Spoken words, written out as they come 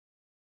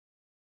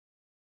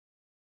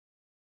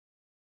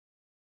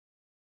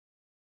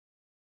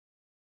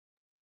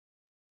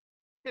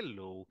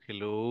Hello.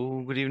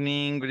 Good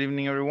evening,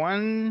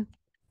 everyone.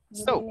 Good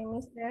So, evening,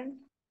 Mister.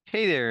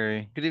 hey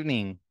there, good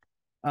evening.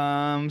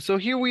 So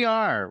here we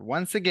are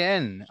once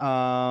again,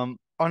 on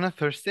a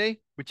Thursday,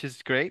 which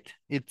is great.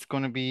 It's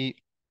gonna be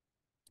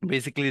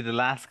basically the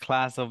last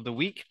class of the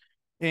week,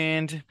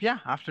 and yeah,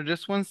 after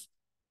this one,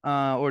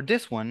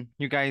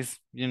 you guys,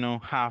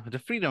 have the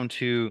freedom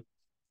to,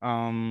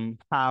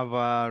 have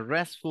a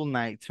restful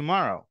night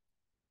tomorrow.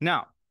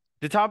 Now,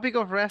 the topic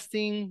of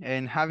resting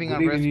and having a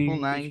Good restful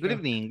evening, night. Good teacher.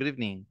 evening. Good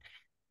evening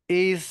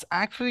is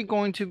actually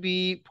going to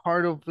be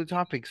part of the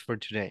topics for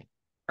today.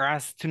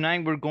 As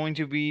tonight we're going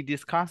to be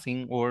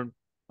discussing or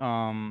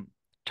um,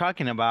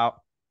 talking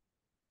about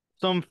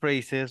some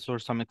phrases or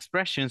some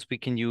expressions we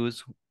can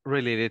use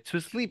related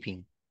to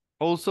sleeping.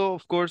 Also,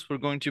 of course, we're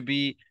going to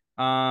be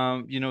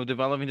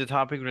developing the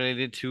topic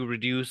related to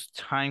reduced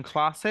time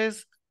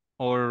classes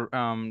or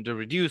the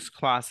reduced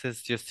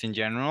classes just in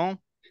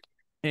general.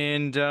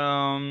 And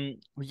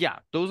yeah,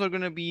 those are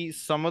going to be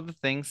some of the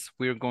things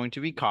we're going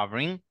to be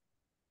covering.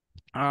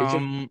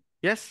 Teacher,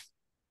 Yes.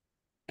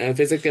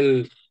 fíjese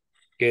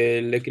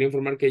que le quería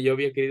informar que yo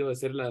había querido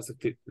hacer las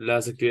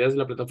actividades de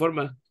la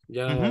plataforma.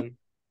 Ujú.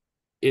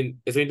 Ya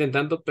estoy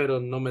intentando,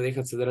 pero no me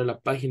deja acceder a la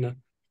página.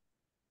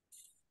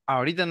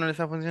 Ahorita no le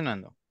está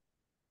funcionando.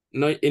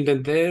 No,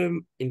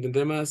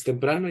 intenté más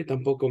temprano y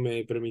tampoco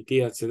me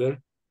permitía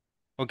acceder,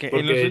 Ok,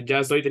 porque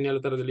tenía la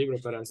tarde libre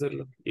para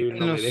hacerlo y en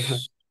no me deja.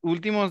 los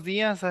últimos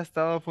días ha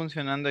estado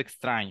funcionando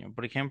extraño.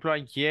 Por ejemplo,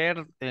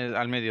 ayer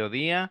al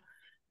mediodía,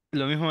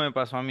 lo mismo me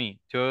pasó a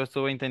mí. Yo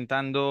estuve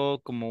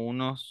intentando como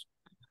unos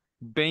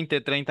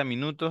 20, 30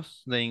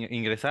 minutos de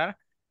ingresar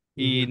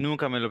y Ujú,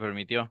 nunca me lo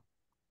permitió.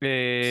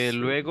 sí,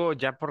 Luego,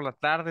 ya por la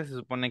tarde, se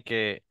supone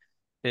que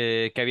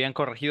habían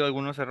corregido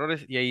algunos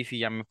errores y ahí sí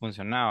ya me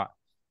funcionaba.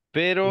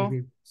 Pero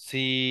ujú.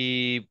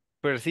 si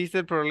persiste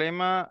el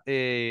problema,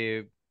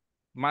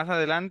 más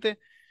adelante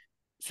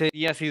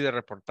sería así de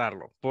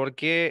reportarlo,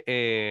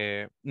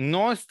 porque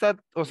no está,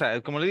 o sea,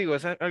 como le digo,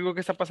 es algo que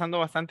está pasando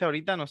bastante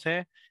ahorita, no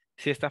sé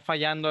si está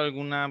fallando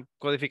alguna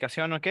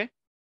codificación o qué,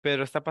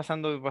 pero está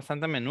pasando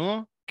bastante a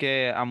menudo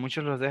que a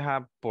muchos los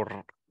deja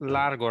por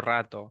largo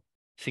rato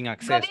sin Good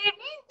acceso. evening,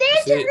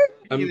 Sí,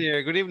 Hey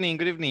there, good evening,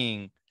 good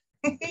evening.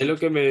 es lo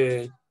que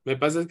me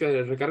pasa es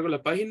que recargo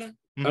la página.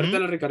 Ahorita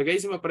Ujú. la recargué y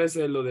se me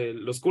aparece lo de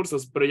los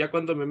cursos, pero ya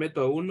cuando me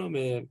meto a uno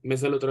me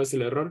sale otra vez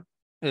el error.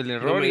 El No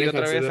error me y deja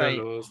otra vez acceder a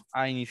los...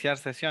 a iniciar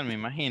sesión, me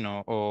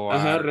imagino, o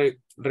Ajá, a...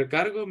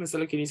 recargo, me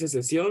sale que inicia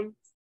sesión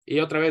y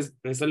otra vez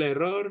me sale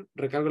error,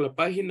 recargo la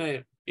página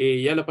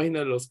y ya la página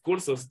de los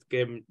cursos,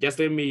 que ya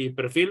estoy en mi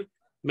perfil,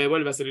 me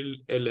vuelve a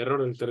salir el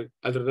error al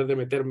tratar de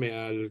meterme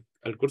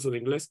al curso de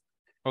inglés.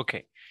 Ok,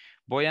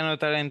 voy a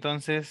anotar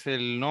entonces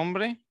el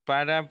nombre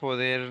para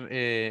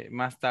poder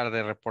más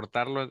tarde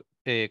reportarlo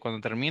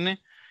cuando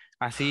termine.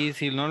 Así,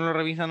 si no lo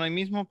revisan hoy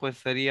mismo, pues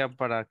sería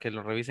para que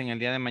lo revisen el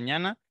día de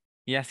mañana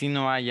y así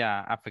no haya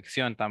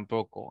afección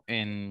tampoco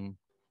en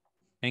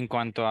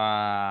cuanto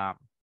a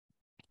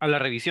la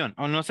revisión.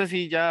 O no sé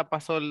si ya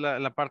pasó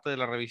la parte de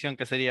la revisión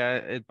que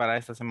sería para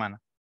esta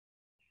semana.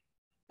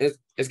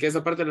 Es que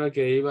esa parte era la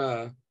que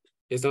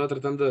estaba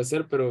tratando de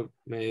hacer, pero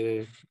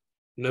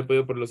no he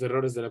podido por los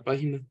errores de la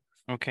página.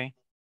 Ok,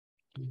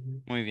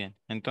 Ujú. muy bien.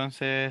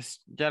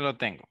 Entonces ya lo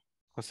tengo,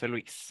 José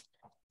Luis.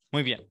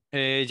 Muy bien.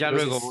 Ya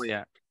luego voy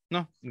Gracias. a...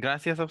 No,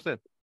 gracias a usted.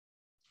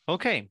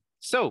 Okay,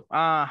 so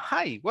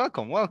hi,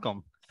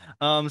 welcome.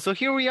 So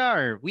here we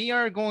are. We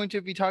are going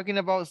to be talking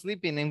about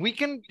sleeping, and we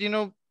can,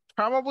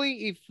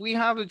 probably if we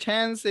have a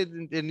chance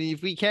and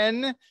if we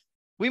can,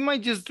 we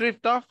might just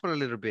drift off for a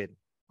little bit.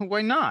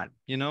 Why not?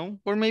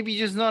 Or maybe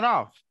just not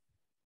off.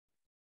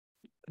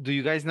 Do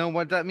you guys know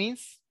what that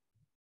means?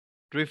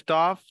 Drift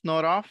off,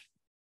 not off?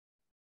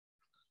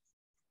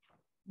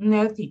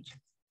 No, teacher.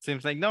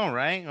 Seems like no,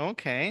 right?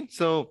 Okay.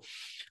 So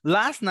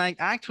last night,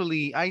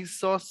 actually, I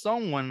saw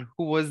someone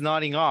who was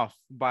nodding off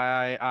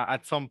by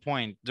at some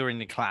point during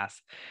the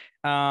class.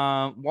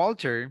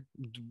 Walter,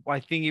 I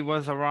think it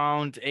was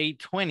around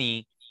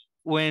 8:20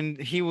 when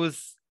he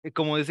was,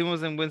 como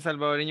decimos en buen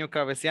salvadoreño,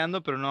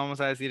 cabeceando, pero no vamos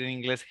a decir en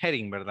inglés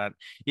heading, ¿verdad?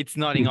 It's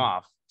nodding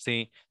off.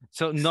 See,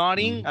 so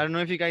nodding, I don't know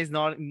if you guys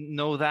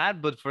know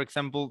that, but for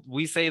example,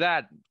 we say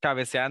that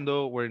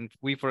cabeceando when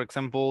we, for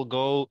example,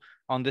 go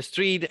on the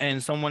street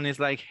and someone is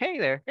like, hey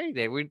there.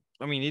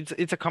 I mean,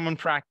 it's a common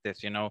practice,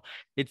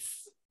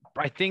 It's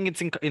I think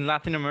it's in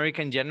Latin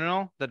America in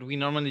general that we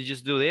normally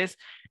just do this,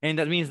 and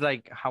that means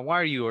like, how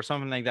are you or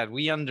something like that.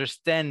 We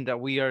understand that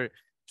we are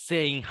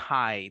saying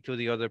hi to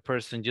the other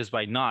person just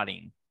by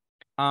nodding.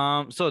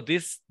 So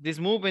this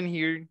movement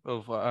here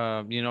of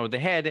the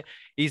head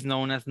is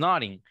known as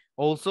nodding.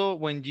 Also,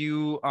 when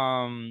you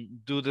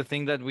do the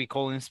thing that we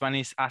call in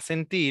Spanish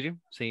asentir,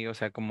 sí, o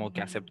sea, como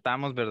que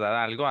aceptamos,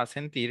 ¿verdad? Algo,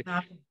 asentir,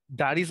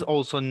 that is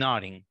also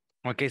nodding.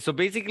 Okay, so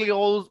basically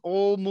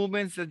all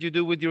movements that you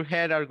do with your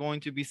head are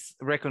going to be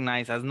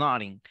recognized as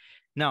nodding.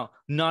 Now,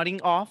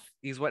 nodding off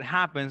is what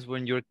happens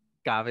when you're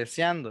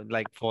cabeceando,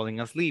 like falling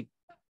asleep.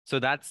 So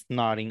that's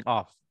nodding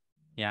off.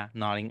 Yeah,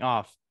 nodding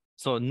off.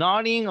 So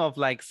nodding of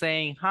like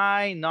saying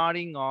hi,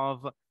 nodding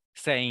of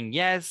saying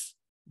yes,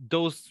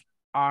 those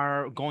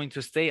are going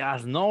to stay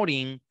as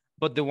nodding,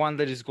 but the one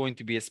that is going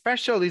to be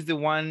special is the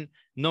one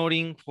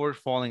nodding for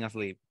falling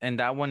asleep. And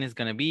that one is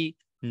going to be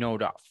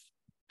nod off.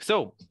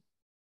 So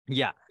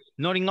yeah,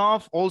 nodding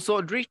off,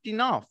 also drifting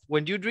off.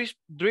 When you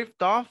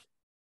drift off,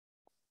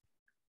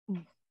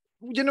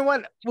 you know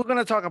what? We're going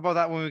to talk about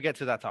that when we get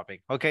to that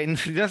topic, okay?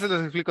 Ya se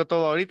los explico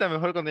todo ahorita,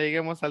 mejor cuando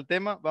lleguemos al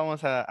tema,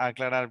 vamos a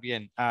aclarar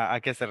bien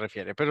a qué se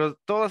refiere. Pero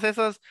todas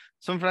esas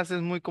son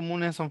frases muy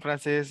comunes, son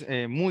frases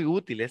muy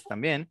útiles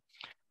también.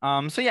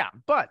 So yeah,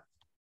 but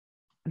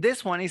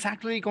this one is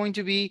actually going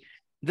to be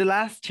the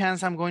last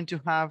chance I'm going to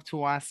have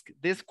to ask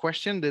this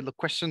question, the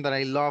question that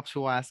I love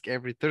to ask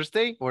every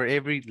Thursday or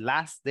every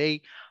last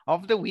day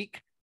of the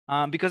week.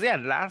 Because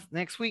yeah,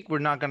 next week we're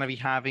not gonna be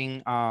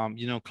having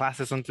you know,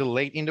 classes until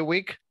late in the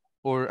week,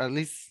 or at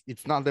least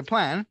it's not the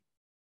plan.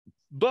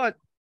 But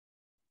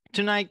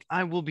tonight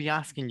I will be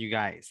asking you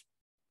guys,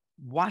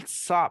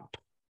 what's up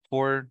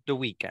for the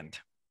weekend?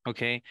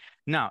 Okay.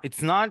 Now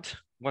it's not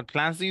what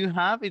plans do you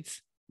have,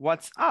 it's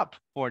what's up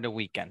for the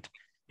weekend.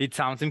 It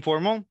sounds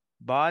informal,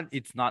 but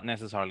it's not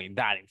necessarily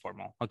that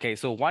informal. Okay,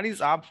 so what is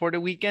up for the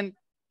weekend?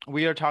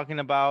 We are talking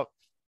about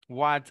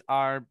what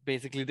are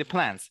basically the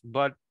plans,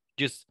 but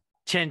just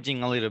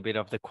changing a little bit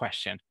of the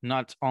question,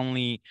 not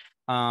only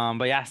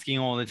by asking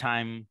all the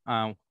time,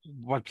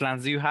 what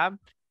plans do you have?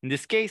 In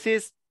this case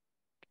is,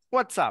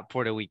 what's up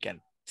for the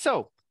weekend?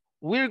 So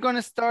we're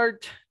gonna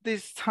start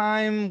this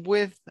time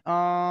with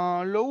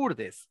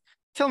Lourdes.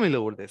 Tell me,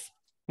 Lourdes,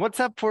 what's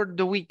up for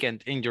the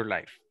weekend in your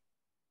life?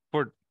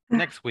 For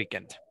next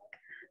weekend?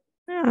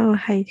 Oh,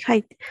 hi.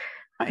 Hi.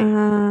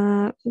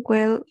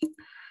 Well,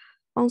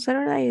 on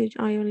Saturday,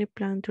 I only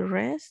plan to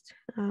rest.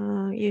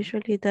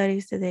 Usually that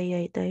is the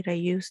day that I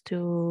used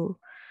to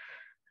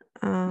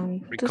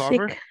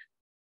Recover? seek.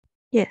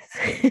 Yes.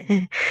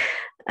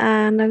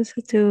 And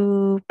also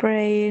to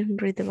pray,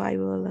 read the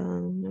Bible,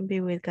 and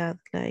be with God,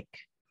 like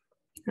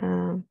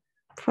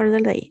for the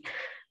day.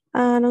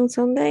 And on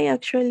Sunday,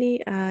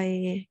 actually,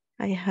 I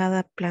had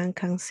a plan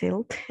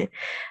canceled.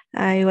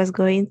 I was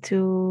going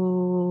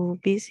to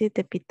visit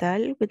the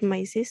Pital with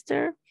my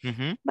sister,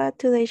 but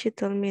today she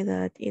told me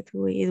that it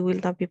will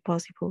not be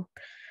possible.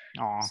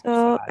 Oh,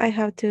 So sad. I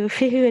have to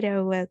figure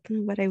out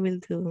what I will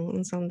do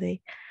on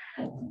Sunday.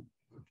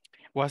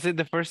 Was it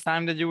the first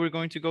time that you were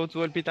going to go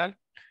to El Pital?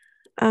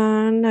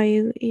 No,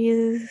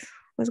 it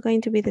was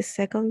going to be the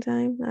second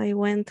time. I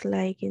went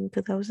like in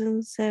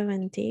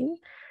 2017,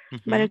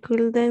 but I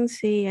couldn't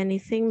see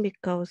anything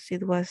because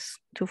it was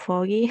too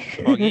foggy.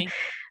 Foggy?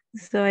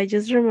 So I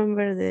just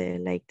remember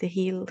the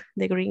hill,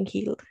 the green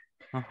hill,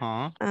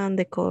 and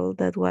the cold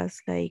that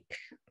was like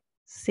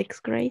 6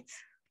 grades.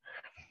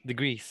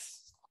 Degrees.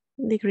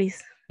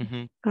 Degrees.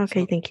 Okay,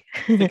 So thank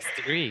you. 6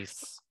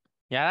 degrees.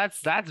 Yeah,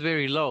 that's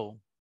very low.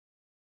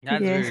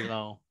 That's Yes. very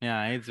low.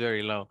 Yeah, it's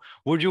very low.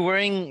 Were you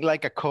wearing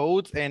like a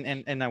coat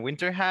and a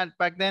winter hat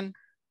back then?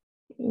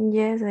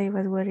 Yes, I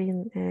was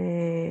wearing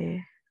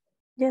a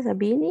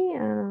beanie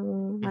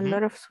and a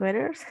lot of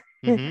sweaters.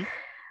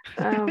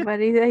 But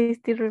I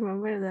still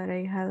remember that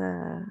I had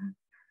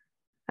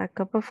a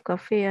cup of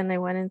coffee and I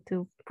wanted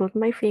to put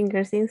my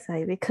fingers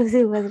inside because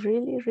it was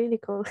really, really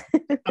cold.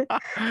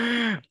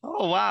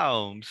 Oh,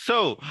 wow.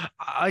 So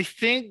I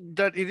think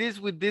that it is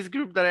with this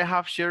group that I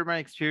have shared my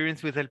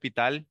experience with El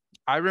Pital.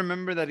 I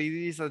remember that it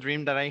is a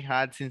dream that I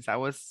had since I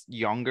was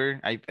younger.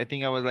 I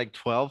think I was like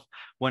 12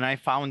 when I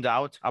found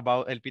out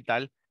about El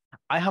Pital.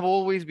 I have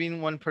always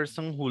been one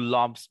person who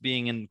loves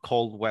being in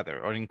cold weather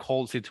or in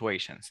cold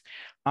situations.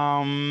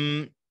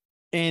 And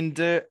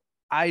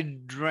I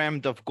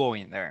dreamt of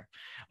going there.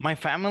 My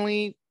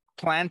family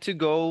planned to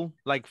go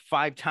like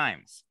 5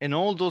 times, and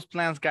all those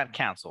plans got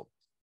canceled.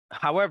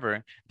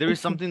 However, there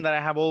is something that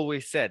I have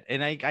always said,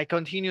 and I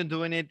continue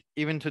doing it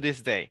even to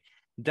this day,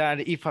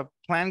 that if a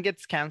plan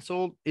gets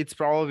canceled, it's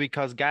probably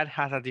because God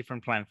has a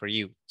different plan for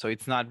you. So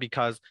it's not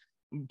because,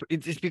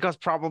 it's because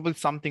probably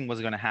something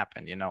was going to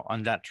happen, you know,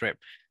 on that trip.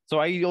 So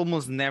I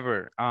almost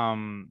never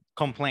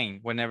complain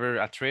whenever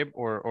a trip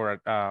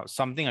or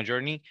something, a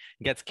journey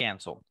gets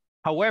canceled.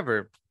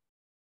 However,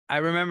 I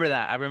remember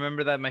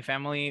that my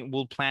family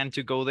will plan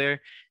to go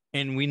there,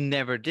 and we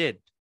never did.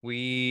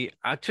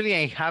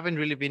 I haven't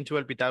really been to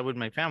El Pital with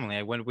my family.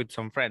 I went with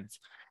some friends.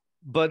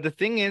 But the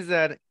thing is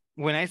that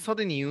when I saw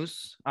the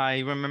news, I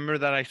remember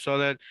that I saw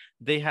that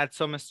they had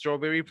some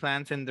strawberry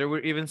plants, and there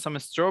were even some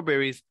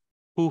strawberries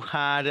who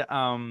had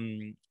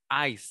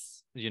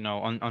ice, you know,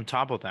 on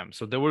top of them.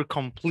 So they were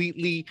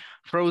completely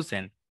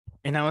frozen.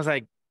 And I was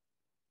like,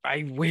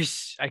 I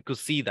wish I could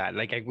see that.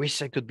 Like, I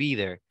wish I could be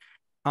there.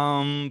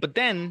 But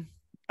then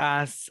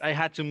as I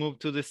had to move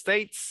to the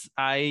States,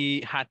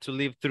 I had to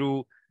live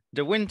through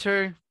the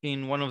winter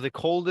in one of the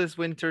coldest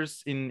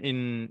winters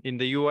in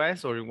the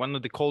US, or one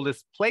of the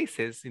coldest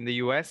places in the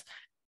US.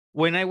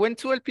 When I went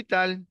to El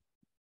Pital,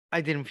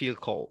 I didn't feel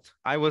cold.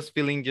 I was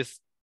feeling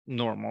just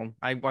normal.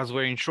 I was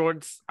wearing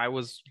shorts. I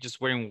was just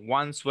wearing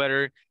one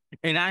sweater.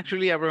 And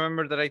actually, I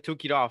remember that I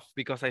took it off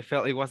because I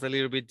felt it was a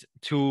little bit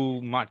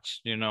too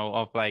much, you know,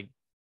 of like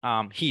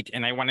heat,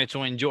 and I wanted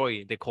to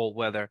enjoy the cold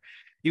weather.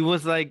 It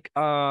was like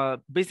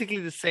basically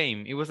the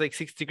same. It was like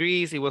 6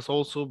 degrees. It was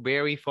also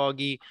very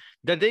foggy.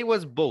 The day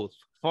was both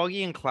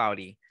foggy and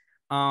cloudy.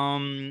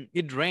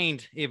 It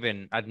rained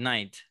even at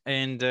night,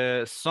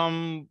 and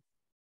some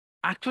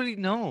actually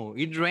no,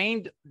 it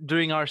rained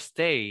during our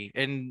stay.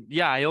 And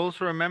yeah, I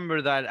also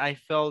remember that I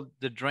felt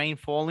the rain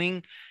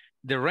falling,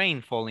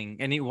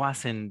 and it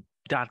wasn't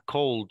that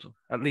cold,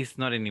 at least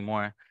not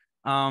anymore.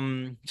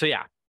 So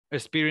yeah,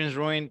 experience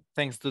ruined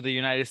thanks to the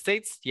United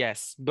States,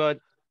 yes, but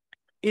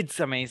it's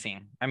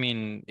amazing. I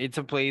mean, it's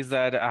a place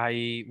that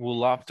I would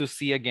love to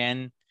see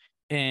again,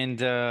 and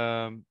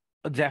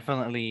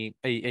definitely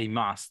a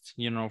must,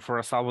 you know, for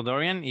a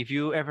Salvadorian. If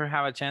you ever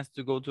have a chance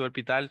to go to El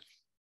Pital,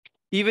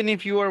 even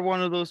if you are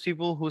one of those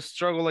people who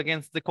struggle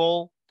against the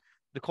cold,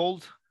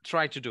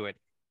 try to do it.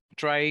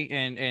 Try,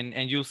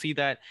 and you'll see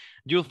that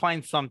you'll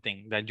find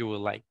something that you will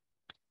like.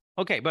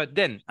 Okay, but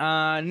then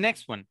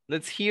next one.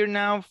 Let's hear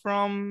now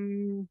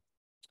from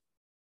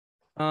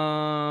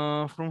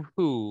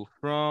who?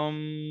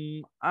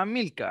 From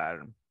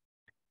Amilcar.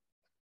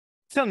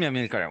 Tell me,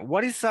 Amilcar,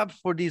 what is up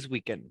for this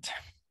weekend?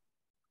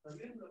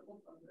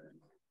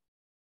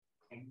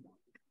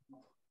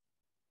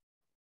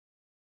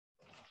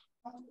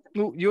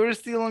 Oh, you're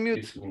still on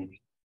mute.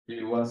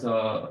 It was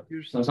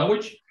You're, some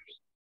sandwich.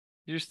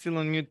 you're still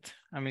on mute,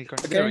 Amilcar.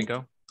 Okay. There we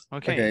go.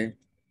 Okay. Okay.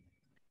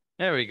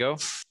 There we go.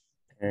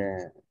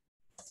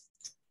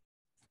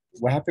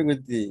 What happened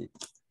with the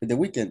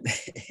weekend?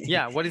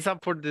 Yeah, what is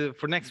up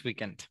for next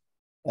weekend?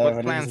 What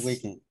For plans next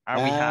weekend? are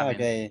we having?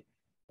 Okay.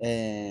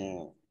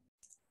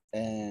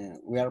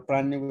 We are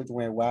planning with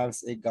my wife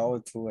to go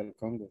to El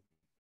Congo.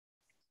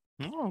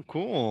 Oh,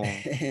 cool.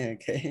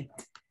 Okay.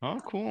 Oh,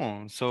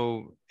 cool.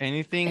 So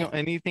anything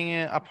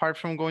apart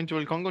from going to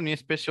El Congo, any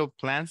special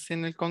plans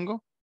in El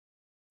Congo?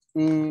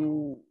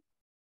 We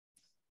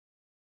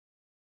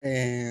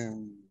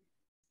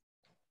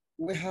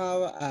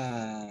have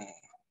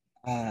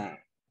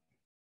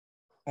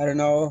I don't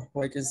know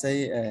what I can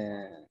say,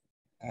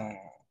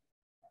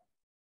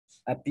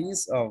 a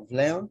piece of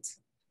land,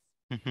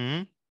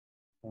 Mm-hmm.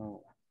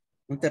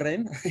 un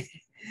terreno.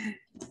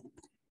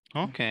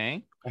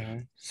 Okay.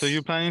 Uh-huh. So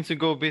you're planning to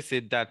go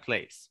visit that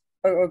place?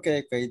 Oh,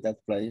 okay, that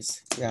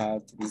place. We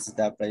have to visit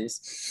that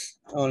place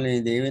only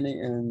in the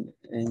evening and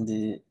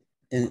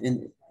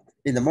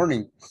in the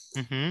morning.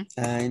 Mm-hmm.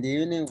 In the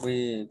evening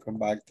we come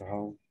back to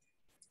home.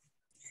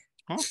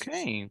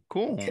 Okay,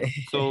 cool. Okay.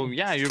 So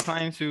yeah, you're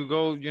planning to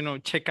go,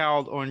 check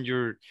out on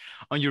your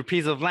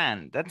piece of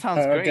land. That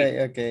sounds great.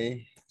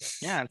 Okay.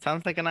 Yeah, it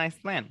sounds like a nice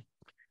plan.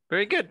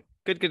 Very good.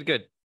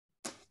 Good.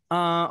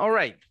 All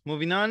right,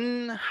 moving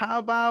on. How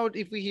about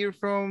if we hear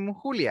from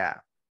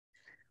Julia?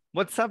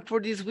 What's up for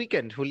this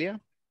weekend, Julia?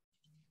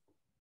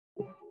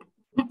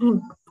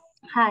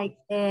 Hi.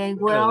 Hello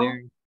Well,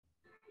 there.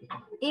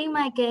 in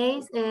my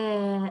case,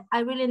 I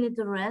really need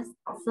to rest,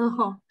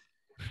 so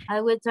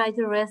I will try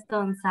to rest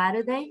on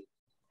Saturday,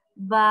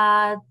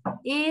 but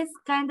it's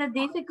kind of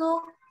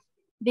difficult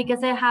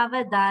because I have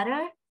a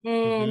daughter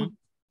and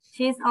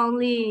she's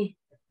only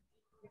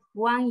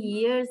 1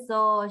 year,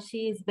 so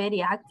she's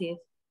very active.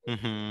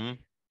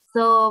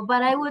 So,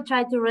 but I will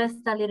try to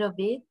rest a little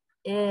bit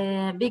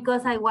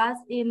because I was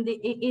in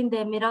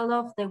the middle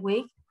of the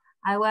week,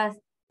 I was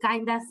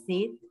kind of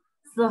sick,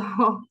 so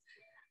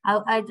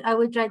I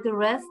will try to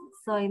rest.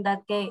 So in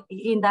that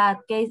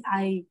case,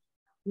 I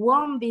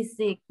won't be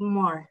sick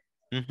more.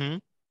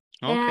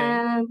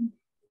 Okay.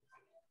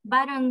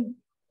 But on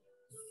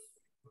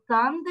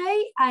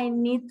Sunday, I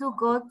need to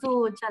go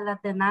to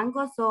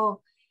Chalatenango,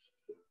 so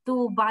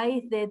to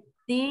buy the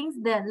things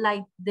that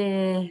like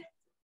the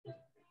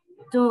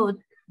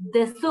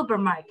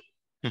supermarket,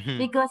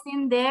 because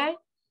in there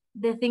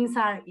the things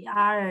are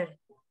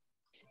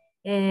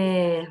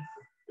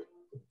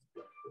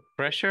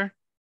pressure.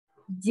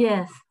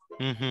 Yes.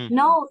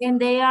 No, and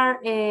they are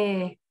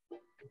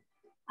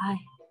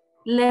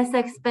less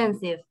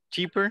expensive.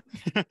 Cheaper.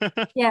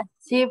 Yes,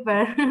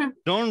 cheaper.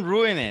 Don't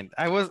ruin it.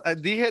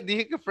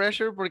 Dije que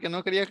fresher porque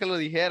no quería que lo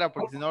dijera,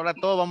 porque si no ahora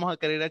todos vamos a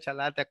querer ir a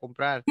Chalate a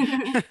comprar.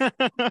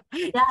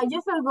 Yeah,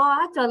 you should go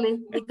actually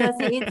because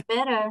it's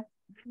better.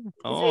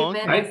 Oh,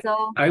 okay. Better,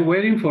 so I'm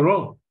waiting for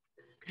all.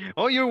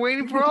 Oh, you're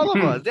waiting for all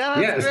of us. Yeah,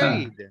 that's Yes,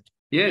 great.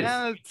 Yes.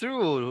 Yeah, that's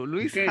true.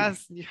 Luis Okay.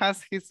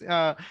 has his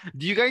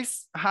do you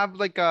guys have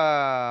like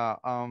a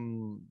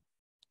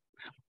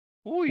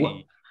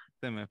Uy,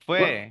 se me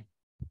fue.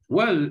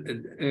 Well,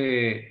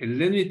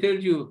 let me tell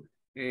you,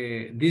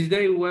 this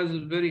day was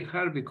very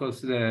hard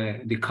because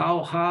the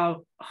cow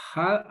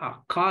had a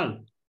calf.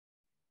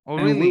 Oh,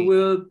 and really? we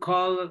will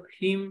call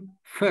him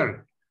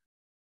Fer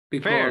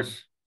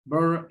because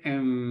born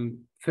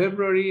in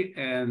February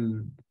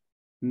and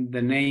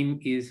the name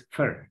is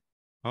Fer.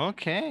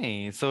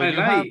 Okay, so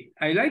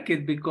I like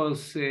it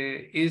because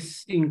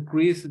it's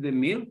increased the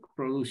milk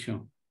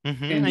production.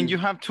 And you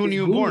have 2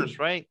 newborns,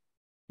 right?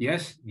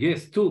 Yes,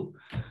 2.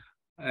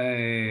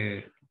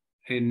 And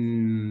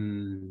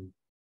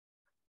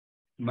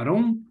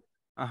varón.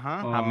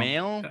 A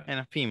male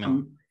and a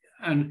female.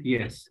 And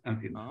yes, and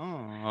female.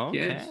 Oh, okay.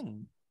 Yes.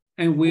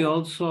 And we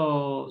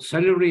also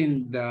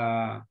celebrating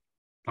the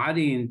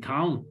party in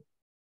town.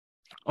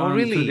 Oh,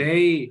 really?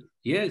 Today,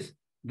 yes,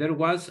 there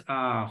was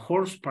a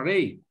horse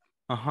parade.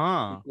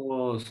 Uh-huh. It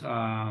was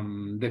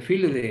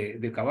desfile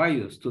de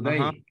caballos today.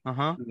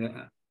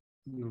 Today.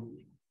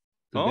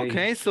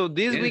 Okay, so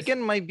this Yes.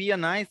 weekend might be a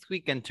nice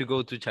weekend to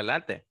go to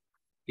Chalate.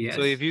 Yes.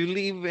 So if you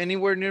live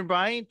anywhere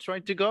nearby, try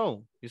to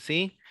go. You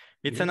see,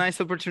 it's a nice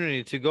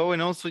opportunity to go,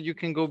 and also you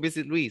can go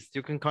visit Luis.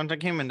 You can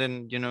contact him, and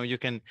then you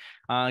can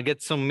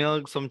get some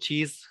milk, some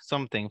cheese,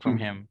 something from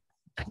him.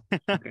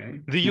 Okay.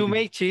 Do you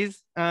make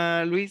cheese,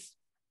 Luis?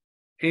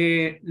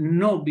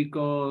 No,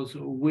 because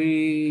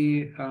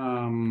we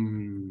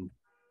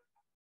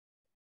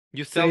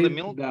You sell the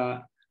milk?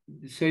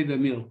 Save the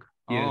milk.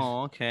 Yes.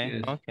 Oh, okay.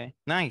 Yes. Okay.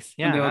 Nice.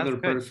 And Yeah, the that's other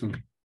good.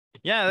 person.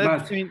 Yeah,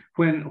 that's But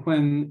when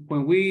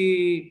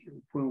we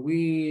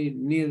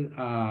need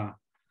a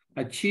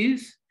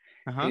cheese,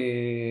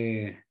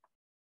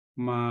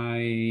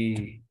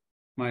 my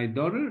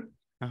daughter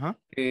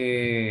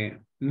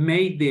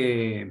made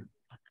the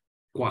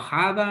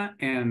cuajada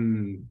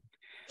and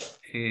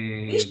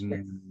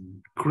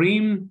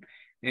cream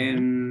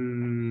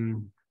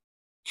and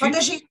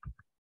cheese.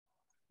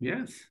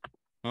 Yes.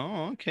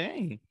 Oh,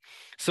 okay.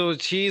 So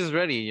she's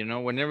ready,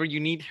 whenever you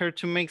need her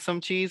to make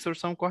some cheese or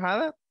some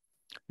cuajada,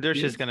 there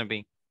she's gonna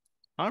be.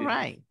 All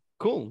right,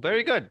 cool,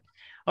 very good.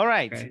 All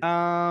right, okay.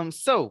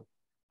 So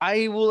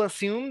I will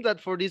assume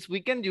that for this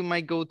weekend you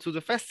might go to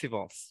the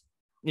festivals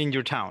in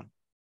your town.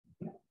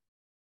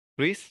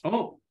 Luis?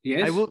 Oh,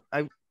 yes.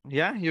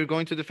 Yeah, you're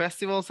going to the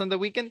festivals on the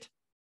weekend?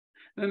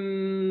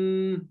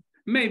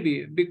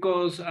 Maybe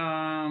because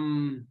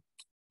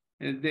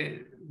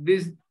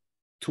this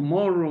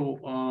tomorrow,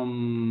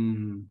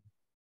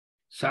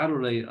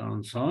 Saturday,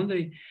 on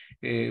Sunday,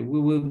 we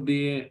will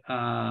be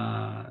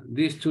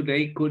this 2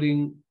 days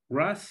cutting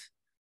grass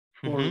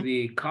for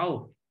the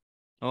cow.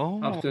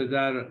 Oh. After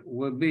that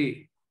will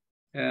be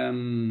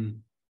the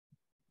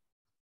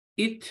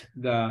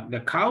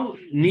cow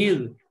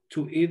need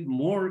to eat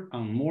more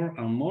and more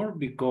and more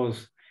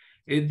because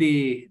it's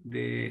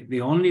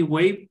the only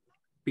way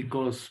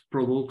because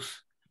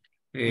produce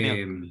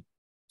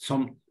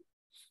some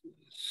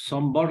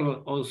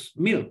bottle of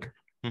milk.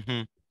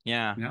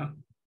 Yeah.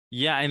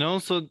 Yeah, and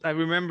also I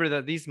remember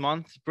that these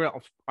months,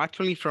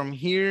 actually from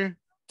here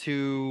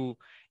to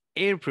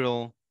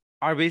April,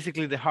 are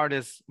basically the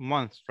hardest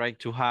months, right,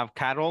 to have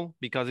cattle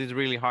because it's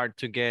really hard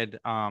to get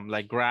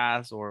like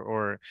grass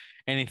or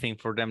anything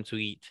for them to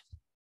eat.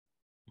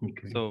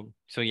 Okay.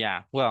 So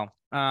yeah, well,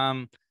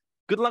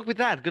 good luck with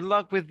that. Good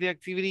luck with the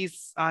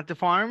activities at the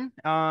farm.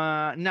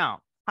 Now,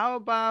 how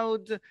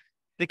about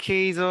the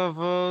case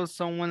of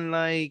someone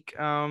like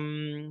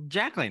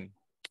Jacqueline?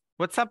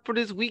 What's up for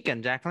this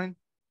weekend, Jacqueline?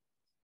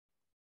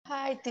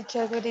 Hi,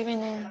 teacher. Good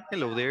evening.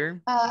 Hello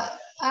there.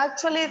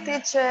 Actually,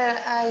 teacher,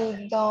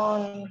 I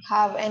don't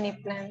have any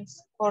plans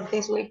for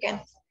this weekend.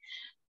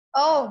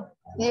 Oh,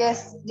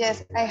 yes,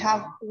 I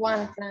have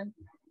one plan.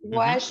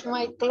 Wash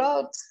my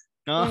clothes.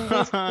 Go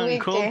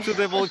to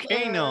the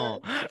volcano.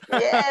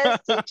 Yes,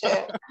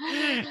 teacher.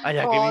 A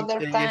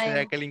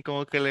Jacqueline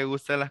como que le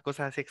gustan las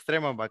cosas así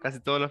extremas, va casi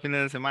todos los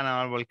fines de semana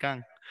va al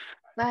volcán.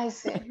 I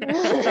see.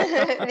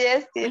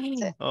 Yes,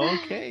 teacher.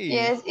 Okay.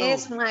 Yes,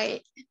 it's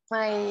my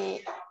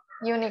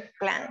unique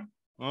plan.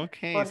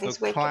 Okay, for so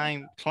this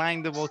weekend.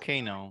 climb the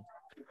volcano.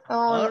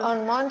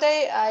 On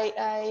Monday,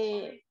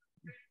 I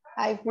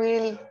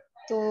will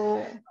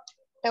do.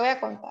 Te voy a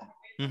contar.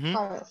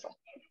 Cómo fue.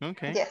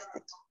 Okay. Yes,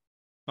 teacher.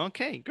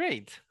 Okay,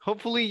 great.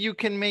 Hopefully you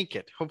can make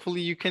it.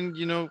 Hopefully you can,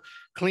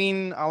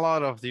 clean a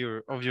lot of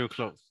your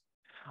clothes.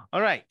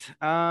 All right.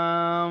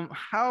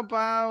 How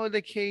about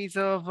the case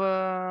of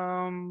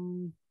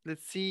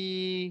let's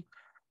see,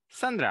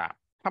 Sandra.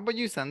 How about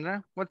you,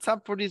 Sandra? What's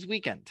up for this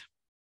weekend?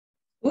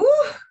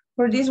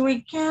 For this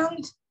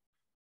weekend,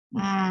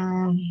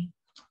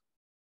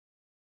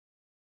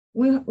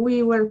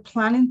 we were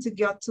planning to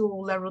go to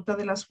La Ruta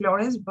de las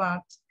Flores,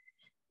 but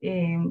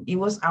it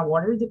was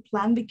aborted the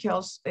plan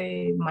because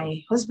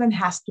my husband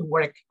has to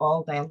work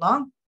all day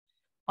long.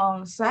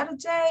 On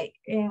Saturday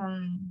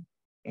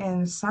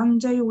and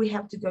Sunday, we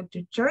have to go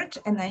to church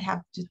and I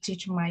have to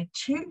teach my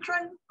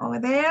children over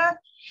there.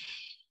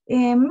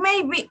 And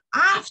maybe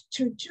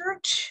after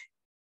church,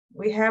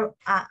 we have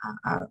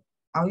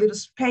a little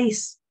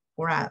space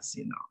for us,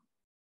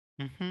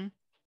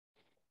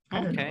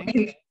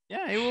 Okay.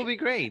 Yeah, it will be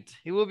great.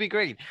 It will be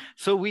great.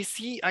 So we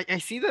see, I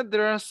see that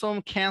there are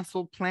some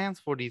canceled plans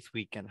for this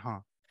weekend, huh?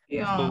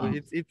 Yeah. So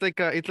it's like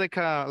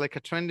a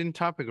trending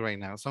topic right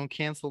now. Some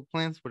canceled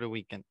plans for the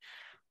weekend.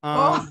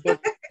 But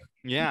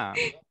yeah,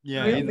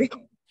 Really?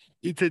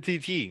 it's a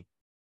TT.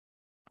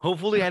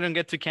 Hopefully I don't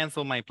get to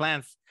cancel my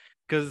plans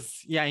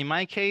because in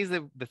my case,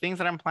 the things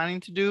that I'm planning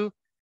to do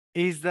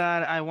is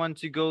that I want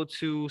to go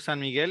to San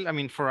Miguel. I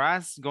mean, for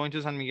us, going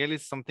to San Miguel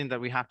is something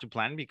that we have to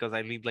plan because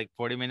I live like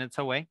 40 minutes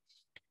away.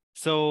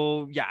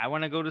 So yeah, I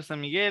want to go to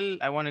San Miguel.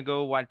 I want to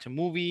go watch a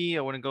movie.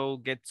 I want to go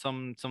get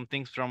some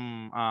things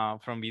from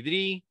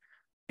Vidri.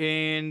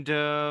 And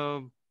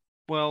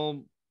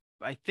well,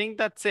 I think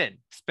that's it.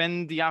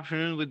 Spend the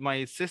afternoon with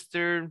my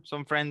sister,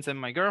 some friends, and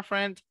my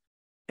girlfriend.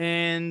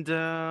 And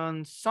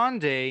on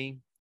Sunday,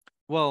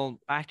 well,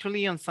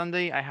 actually on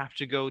Sunday I have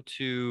to go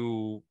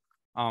to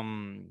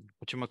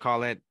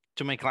whatchamacallit,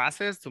 to my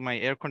classes, to my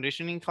air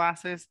conditioning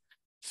classes.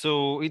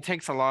 So it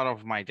takes a lot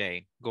of my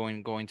day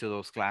going to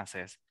those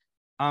classes.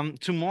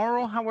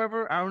 Tomorrow,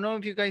 however, I don't know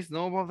if you guys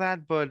know about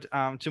that, but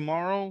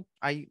tomorrow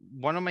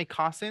one of my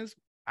cousins,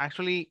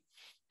 actually,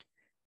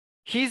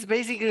 he's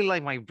basically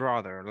like my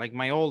brother, like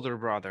my older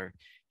brother.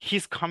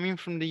 He's coming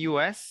from the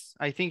US.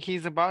 I think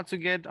he's about to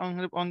get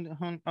on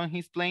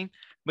his plane.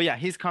 But yeah,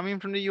 he's coming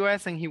from the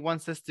US and he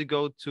wants us to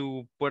go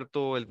to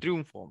Puerto El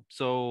Triunfo.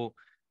 So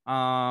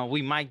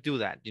we might do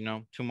that, you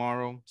know,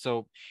 tomorrow.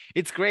 So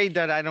it's great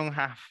that I don't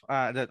have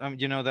that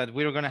you know, that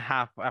we're gonna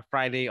have a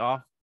Friday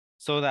off,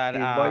 so that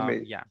Invite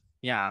me.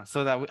 yeah,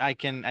 so that I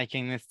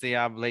can stay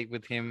up late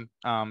with him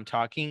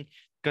talking,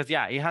 because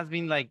yeah, it has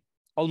been like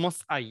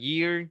almost a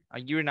year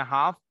and a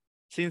half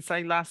since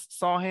I last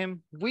saw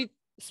him. We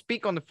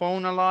speak on the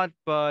phone a lot,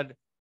 but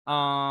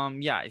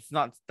yeah, it's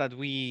not that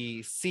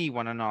we see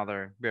one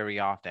another very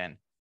often.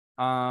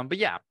 But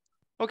yeah.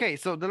 Okay,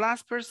 so the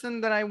last person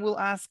that I will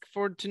ask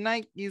for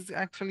tonight is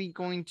actually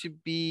going to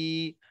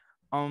be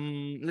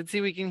let's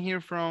see, we can hear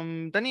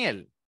from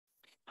Daniel.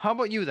 How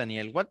about you,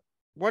 Daniel?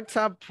 What's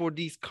up for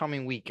this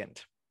coming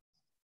weekend?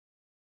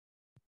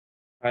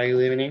 Hi,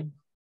 good evening.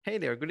 Hey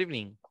there, good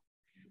evening.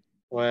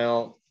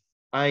 Well,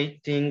 I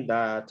think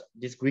that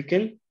this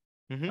weekend,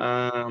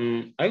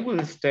 I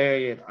will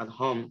stay at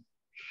home.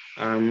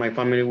 My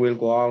family will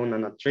go out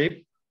on a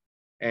trip,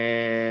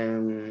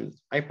 and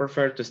I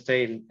prefer to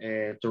stay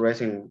to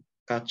rest and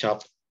catch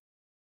up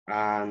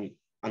on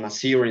a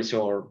series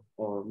or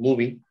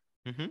movie.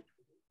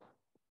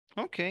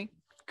 Okay,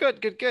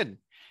 good.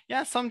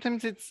 Yeah,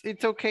 sometimes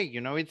it's okay,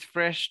 you know, it's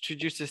fresh to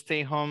just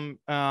stay home.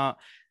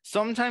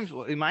 Sometimes,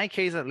 well, in my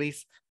case at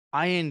least,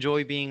 I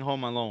enjoy being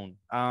home alone.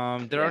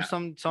 There are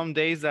some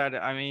days that,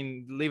 I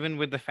mean, living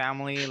with the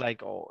family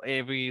like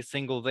every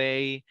single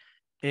day,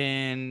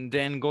 and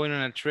then going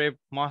on a trip,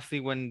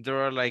 mostly when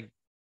there are like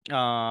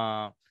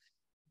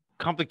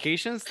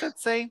complications,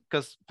 let's say,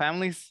 because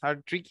families are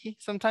tricky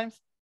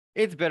sometimes.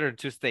 It's better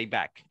to stay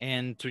back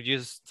and to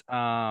just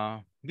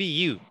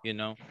be you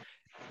know.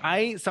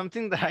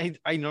 Something that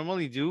I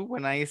normally do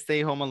when I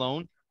stay home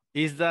alone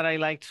is that I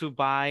like to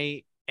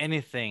buy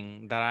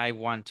anything that I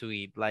want to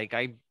eat. Like,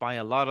 I buy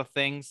a lot of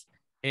things,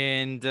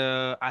 and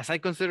as I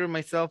consider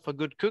myself a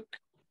good cook,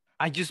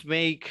 I just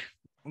make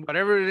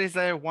whatever it is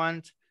that I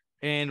want.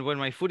 And when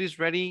my food is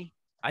ready,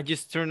 I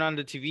just turn on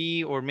the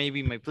TV or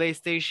maybe my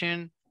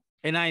PlayStation,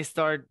 and I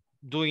start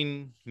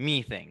doing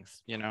me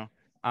things, you know,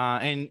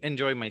 and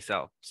enjoy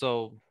myself.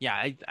 So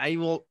yeah,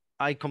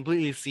 I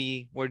completely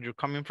see where you're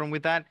coming from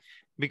with that,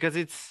 because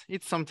it's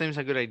sometimes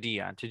a good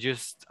idea to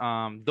just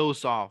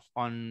doze off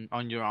on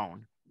your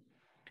own.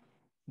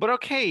 But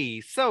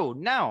okay, so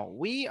now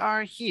we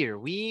are here.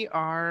 We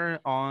are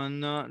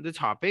on the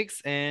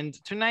topics, and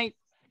tonight,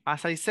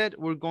 as I said,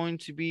 we're going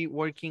to be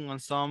working on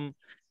some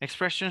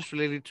expressions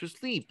related to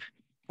sleep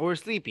or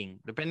sleeping,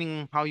 depending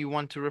on how you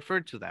want to refer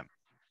to them.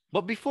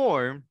 But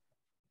before,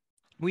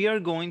 we are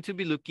going to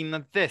be looking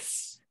at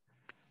this: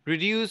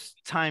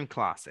 reduced time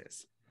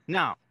classes.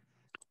 Now,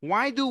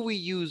 why do we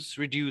use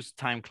reduced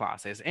time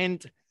classes?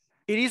 And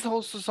it is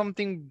also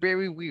something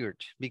very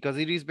weird, because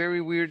it is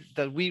very weird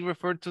that we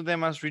refer to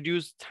them as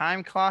reduced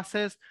time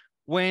classes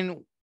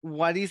when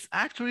what is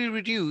actually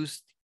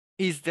reduced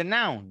is the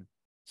noun.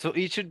 So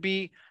it should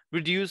be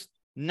reduced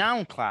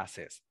noun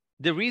classes.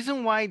 The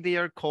reason why they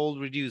are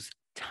called reduced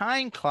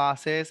time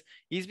classes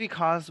is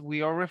because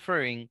we are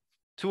referring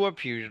to a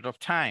period of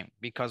time,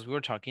 because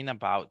we're talking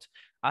about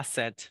a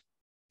set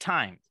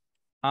time.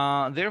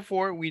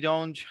 Therefore, we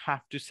don't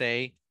have to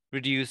say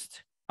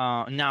reduced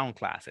noun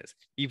classes.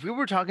 If we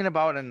were talking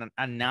about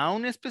a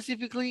noun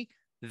specifically,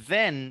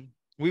 then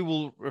we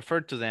will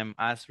refer to them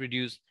as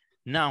reduced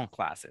noun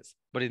classes.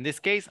 But in this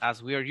case,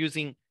 as we are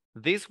using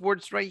these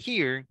words right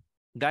here,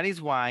 that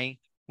is why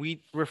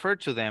we refer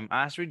to them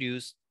as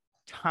reduced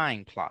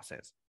time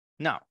classes.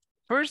 Now,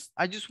 first,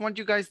 I just want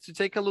you guys to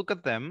take a look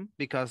at them,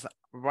 because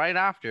right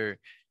after,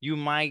 you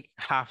might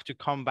have to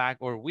come back,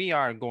 or we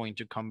are going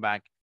to come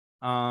back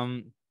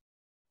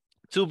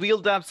to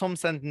build up some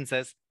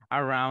sentences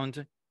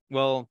around,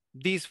 well,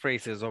 these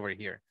phrases over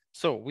here.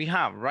 So we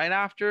have right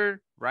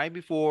after, right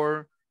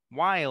before,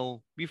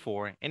 while,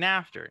 before, and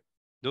after.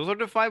 Those are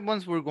the 5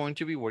 ones we're going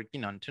to be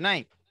working on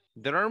tonight.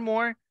 There are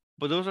more,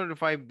 but those are the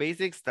 5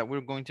 basics that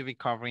we're going to be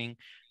covering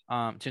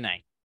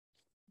tonight.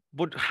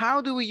 But how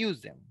do we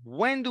use them?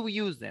 When do we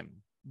use them?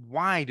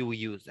 Why do we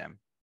use them?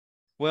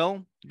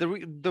 Well,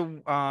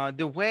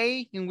 the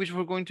way in which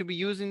we're going to be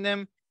using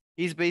them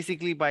is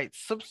basically by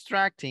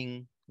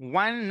subtracting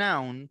one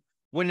noun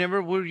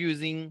whenever we're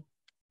using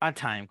a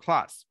time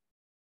class.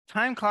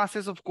 Time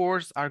classes, of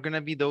course, are going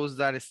to be those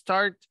that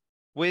start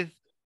with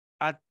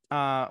a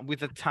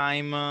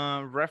time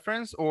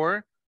reference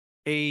or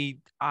a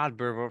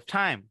adverb of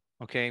time.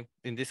 Okay,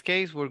 in this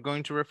case, we're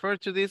going to refer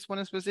to this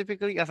one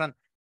specifically as an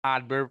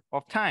adverb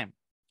of time.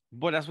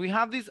 But as we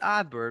have this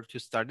adverb to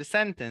start the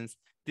sentence,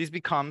 this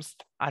becomes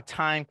a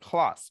time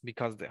clause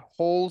because the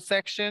whole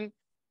section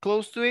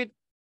close to it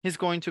is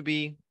going to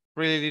be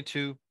related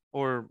to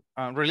or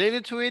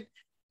related to it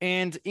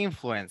and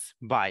influenced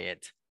by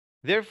it.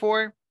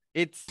 Therefore,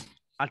 it's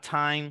a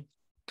time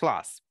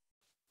clause.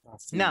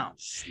 Now,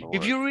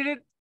 if you read it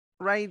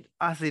right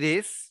as it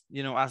is,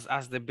 you know,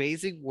 as the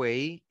basic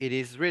way it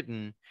is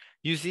written,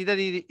 you see that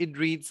it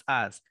reads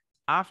as,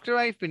 after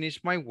I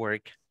finish my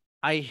work,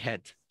 I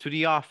head to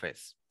the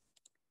office.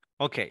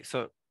 Okay,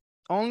 so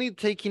only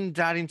taking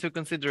that into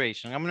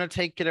consideration, I'm going to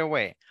take it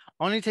away.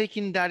 Only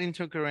taking that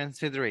into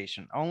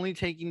consideration, only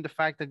taking the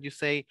fact that you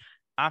say,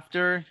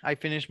 after I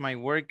finish my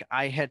work,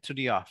 I head to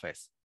the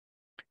office.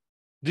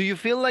 Do you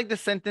feel like the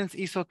sentence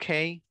is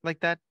okay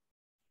like that?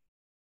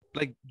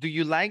 Like, do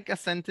you like a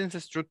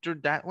sentence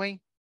structured that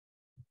way?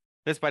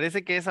 ¿Les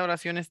parece que esa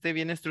oración esté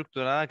bien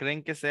estructurada?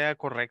 ¿Creen que sea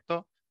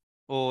correcto?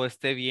 ¿O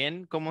esté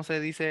bien cómo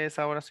se dice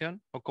esa oración?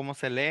 ¿O cómo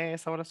se lee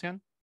esa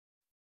oración?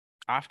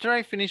 After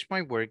I finish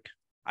my work,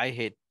 I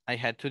head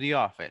to the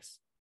office.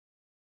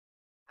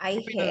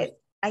 I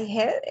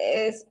head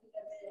is,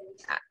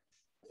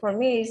 for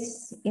me,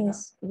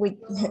 is with,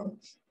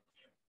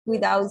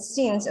 without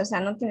since, o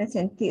sea, no tiene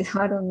sentido.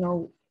 I don't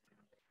know.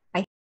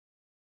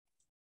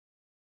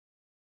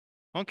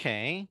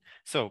 Okay,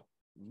 so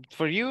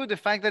for you, the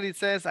fact that it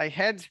says I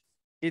head,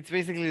 it's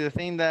basically the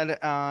thing that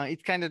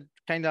it's kind of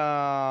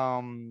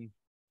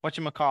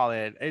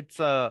whatchamacallit, it's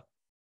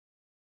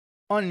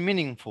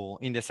unmeaningful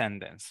in the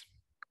sentence.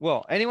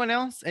 Well, anyone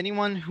else?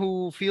 Anyone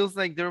who feels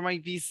like there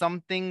might be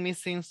something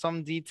missing,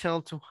 some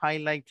detail to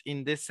highlight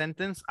in this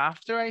sentence?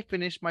 After I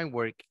finish my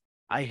work,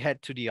 I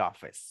head to the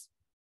office.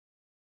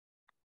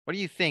 What do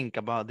you think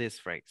about this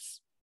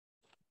phrase?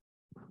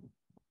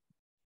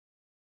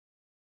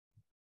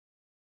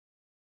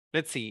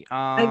 Let's see.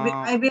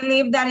 I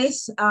believe that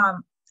is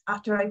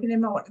after I finish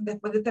my work,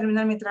 después de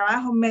terminar mi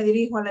trabajo, me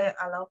dirijo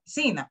a la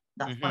oficina.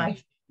 That's what I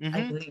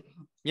believe.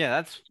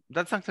 Yeah,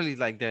 that's actually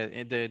like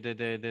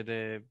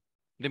the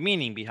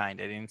meaning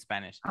behind it in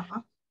Spanish.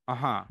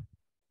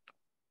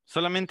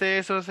 ¿Solamente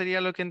eso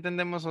sería lo que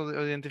entendemos o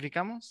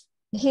identificamos?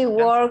 He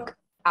worked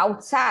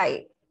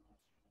outside.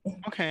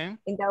 Okay.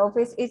 In the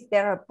office is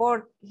the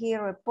report. He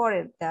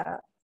reported the,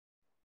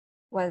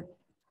 well,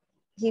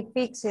 he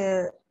fixed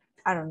it,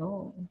 I don't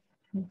know.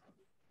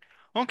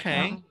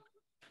 Okay.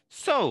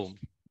 So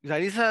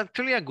that is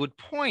actually a good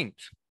point.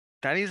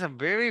 That is a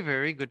very,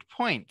 very good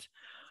point.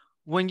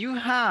 When you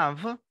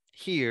have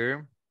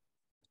here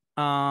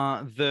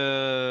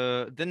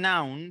the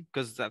noun,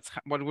 because that's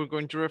what we're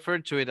going to refer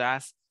to it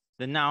as,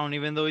 the noun,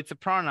 even though it's a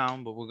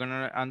pronoun, but we're going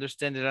to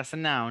understand it as a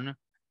noun,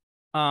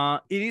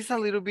 it is a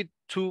little bit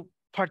too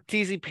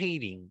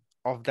participating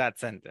of that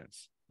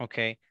sentence,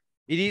 okay?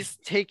 It is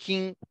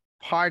taking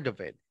part of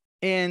it,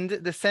 and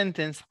the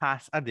sentence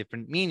has a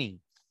different meaning.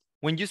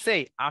 When you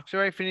say,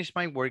 after I finish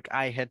my work,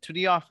 I head to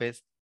the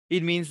office,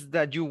 it means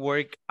that you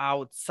work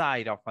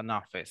outside of an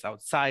office,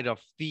 outside of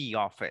the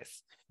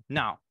office.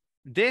 Now,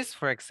 this,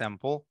 for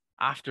example,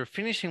 after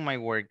finishing my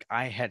work,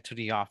 I head to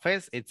the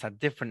office, it's a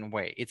different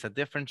way. It's a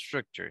different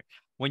structure.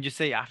 When you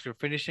say, after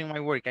finishing my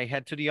work, I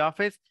head to the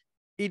office,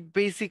 it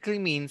basically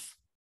means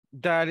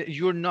that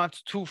you're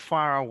not too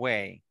far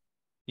away,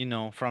 you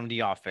know, from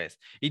the office.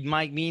 It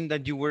might mean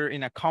that you were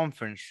in a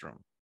conference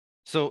room.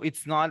 So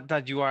it's not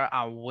that you are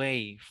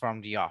away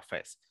from the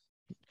office.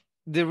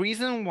 The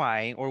reason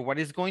why, or what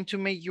is going to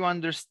make you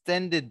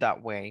understand it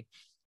that way,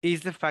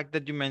 is the fact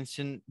that you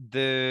mentioned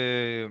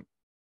the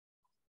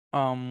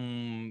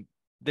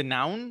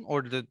noun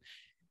or the...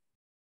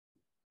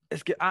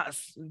 Es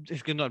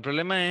que no, el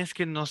problema es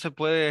que no se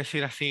puede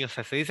decir así, o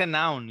sea, se dice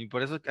noun y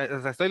por eso,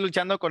 o sea, estoy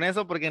luchando con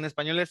eso porque en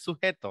español es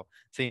sujeto,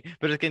 sí,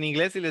 pero es que en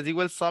inglés si les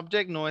digo el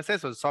subject no es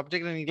eso, el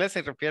subject en inglés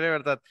se refiere,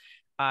 ¿verdad?,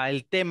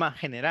 al tema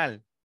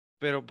general,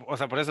 pero, o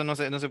sea, por eso no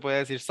se puede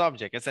decir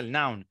subject, es el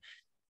noun,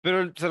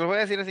 pero se lo voy a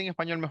decir así en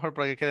español mejor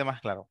para que quede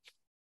más claro.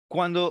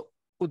 Cuando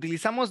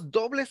utilizamos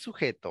doble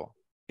sujeto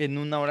en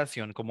una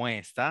oración como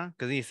esta,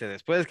 que dice,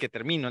 después que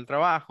termino el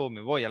trabajo, me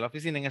voy a la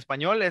oficina, en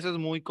español eso es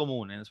muy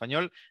común. En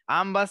español,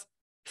 ambas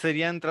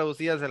serían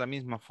traducidas de la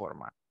misma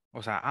forma.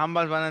 O sea,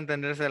 ambas van a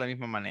entenderse de la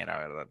misma manera,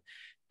 ¿verdad?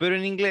 Pero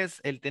en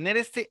inglés, el tener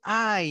este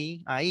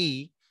I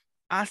ahí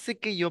hace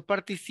que yo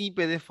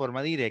participe de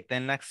forma directa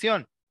en la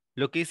acción,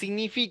 lo que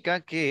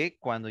significa que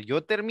cuando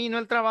yo termino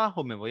el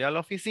trabajo, me voy a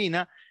la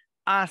oficina,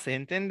 hace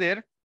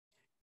entender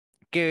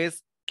que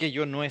es que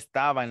yo no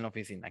estaba en la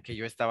oficina, que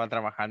yo estaba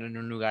trabajando en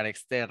un lugar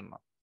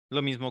externo.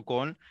 Lo mismo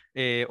con,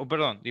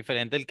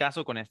 diferente el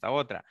caso con esta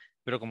otra.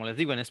 Pero como les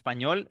digo, en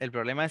español, el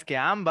problema es que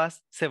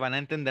ambas se van a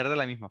entender de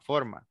la misma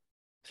forma.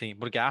 Sí,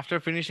 porque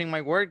after finishing my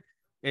work,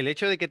 el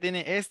hecho de que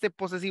tiene este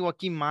posesivo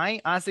aquí,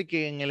 my, hace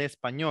que en el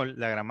español,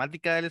 la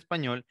gramática del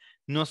español,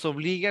 nos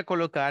obligue a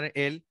colocar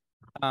el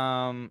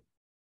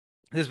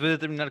después de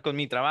terminar con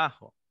mi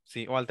trabajo.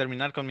 ¿sí? O al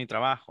terminar con mi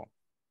trabajo.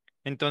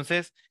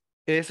 Entonces,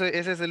 ese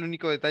es el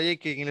único detalle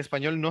que en el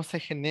español no se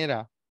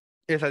genera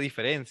esa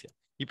diferencia.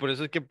 Y por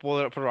eso es que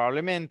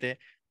probablemente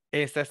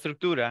esta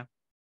estructura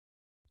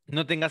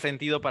no tenga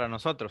sentido para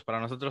nosotros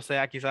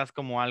sea quizás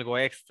como algo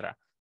extra,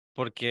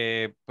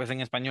 porque pues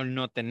en español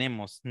no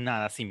tenemos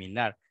nada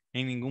similar.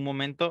 En ningún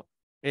momento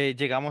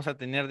llegamos a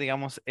tener,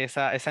 digamos,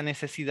 esa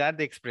necesidad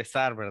de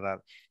expresar,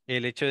 ¿verdad?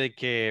 El hecho de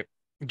que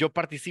yo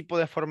participo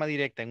de forma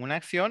directa en una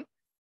acción,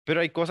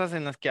 pero hay cosas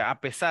en las que a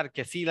pesar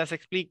que sí las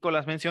explico,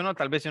 las menciono,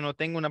 tal vez yo no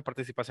tengo una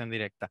participación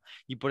directa.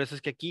 Y por eso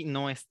es que aquí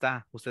no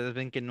está, ustedes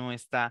ven que no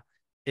está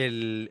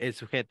el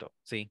sujeto,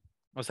 ¿sí?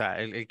 O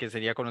sea, el que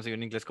sería conocido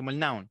en inglés como el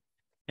noun.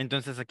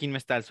 Entonces aquí no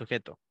está el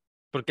sujeto,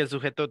 porque el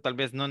sujeto tal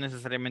vez no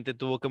necesariamente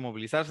tuvo que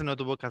movilizarse, no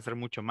tuvo que hacer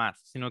mucho más,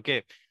 sino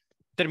que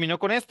terminó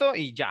con esto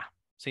y ya,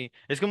 ¿sí?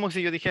 Es como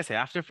si yo dijese,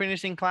 after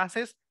finishing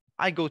classes,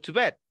 I go to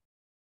bed,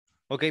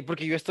 ¿ok?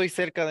 Porque yo estoy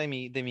cerca de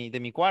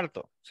mi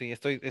cuarto, ¿sí?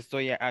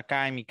 Estoy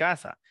acá en mi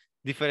casa.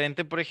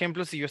 Diferente, por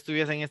ejemplo, si yo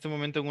estuviese en este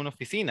momento en una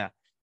oficina,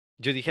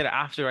 yo dijera,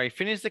 after I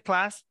finish the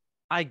class,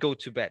 I go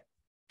to bed,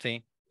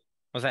 ¿sí?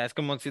 O sea, es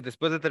como si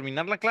después de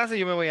terminar la clase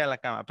yo me voy a la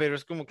cama, pero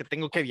es como que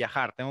tengo que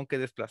viajar, tengo que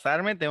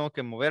desplazarme, tengo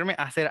que moverme,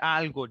 hacer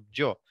algo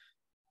yo,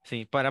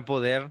 ¿sí? Para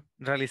poder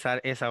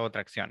realizar esa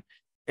otra acción.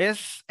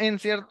 Es en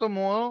cierto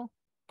modo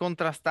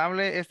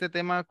contrastable este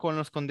tema con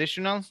los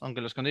conditionals,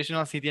 aunque los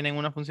conditionals sí tienen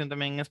una función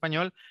también en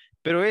español,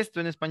 pero esto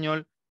en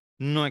español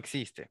no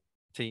existe.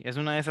 Sí, es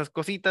una de esas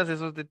cositas,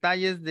 esos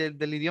detalles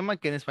del idioma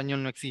que en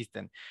español no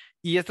existen.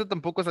 Y esto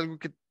tampoco es algo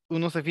que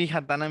uno se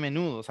fija tan a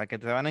menudo, o sea, que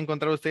te van a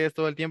encontrar ustedes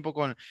todo el tiempo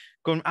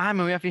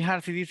me voy a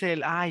fijar si dice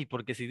el I,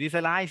 porque si dice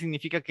el I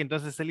significa que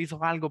entonces él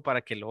hizo algo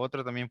para que lo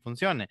otro también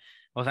funcione.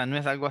 O sea, no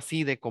es algo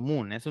así de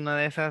común, es una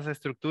de esas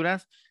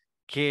estructuras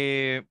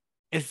que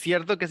es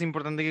cierto que es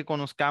importante que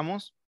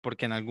conozcamos,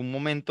 porque en algún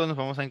momento nos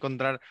vamos a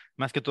encontrar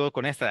más que todo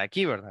con esta de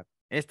aquí, ¿verdad?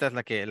 Esta es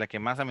la que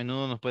más a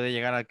menudo nos puede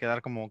llegar a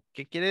quedar como,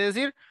 ¿qué quiere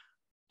decir?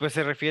 Pues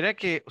se refiere a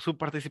que su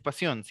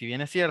participación, si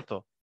bien es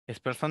cierto, es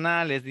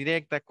personal, es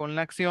directa con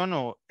la acción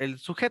o el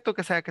sujeto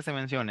que sea que se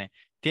mencione,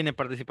 tiene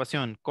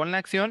participación con la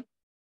acción,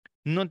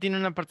 no tiene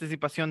una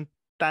participación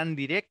tan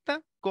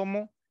directa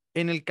como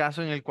en el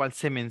caso en el cual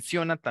se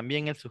menciona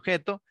también el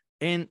sujeto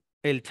en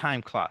el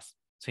time clause.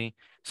 ¿Sí?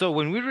 So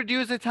when we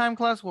reduce the time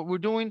clause, what we're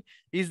doing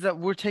is that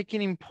we're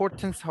taking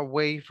importance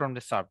away from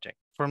the subject,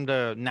 from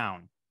the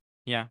noun.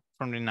 Yeah,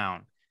 from the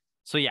noun.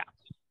 So yeah.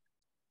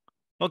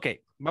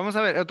 Ok, vamos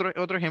a ver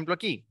otro ejemplo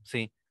aquí.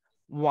 Sí.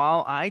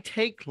 While I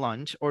take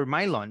lunch or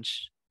my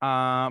lunch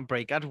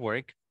break at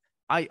work,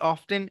 I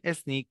often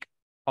sneak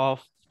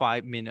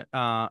often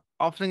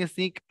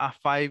sneak a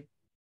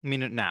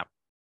 5-minute nap.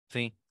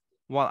 Sí.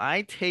 While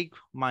I take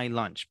my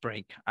lunch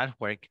break at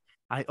work,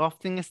 I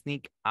often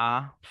sneak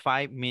a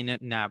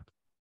 5-minute nap.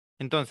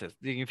 Entonces,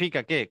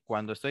 significa que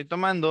cuando estoy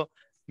tomando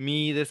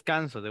mi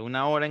descanso de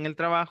 1 hora en el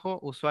trabajo,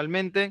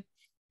 usualmente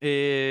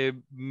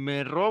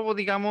me robo,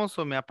 digamos,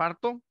 o me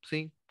aparto,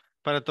 ¿sí?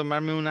 Para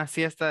tomarme una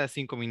siesta de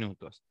 5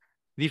 minutos.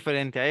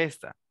 Diferente a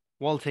esta.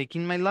 While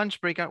taking my lunch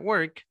break at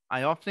work,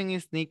 I often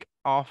sneak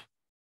a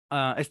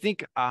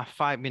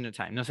 5-minute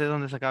time. No sé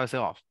dónde sacaba ese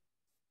off.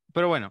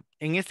 Pero bueno,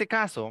 en este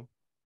caso,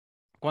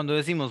 cuando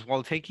decimos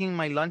while taking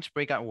my lunch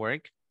break at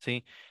work,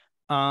 ¿sí?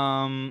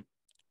 A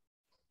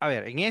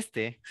ver, en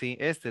sí,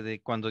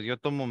 de cuando yo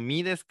tomo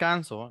mi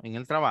descanso en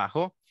el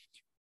trabajo,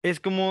 es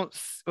como,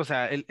 o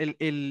sea,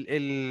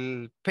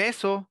 el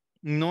peso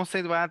no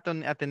se va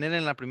a tener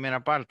en la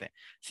primera parte,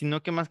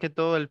 sino que más que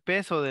todo el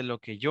peso de lo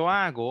que yo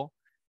hago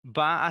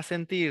va a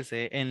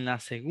sentirse en la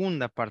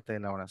segunda parte de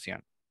la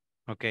oración,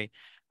 ¿ok?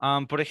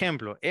 Por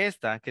ejemplo,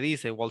 esta que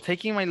dice, while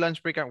taking my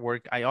lunch break at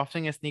work, I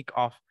often sneak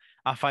off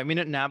a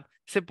 5-minute nap,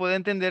 se puede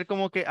entender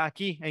como que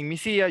aquí, en mi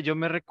silla, yo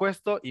me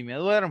recuesto y me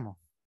duermo,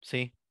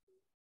 ¿sí?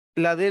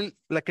 La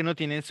que no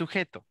tiene el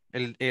sujeto,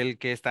 el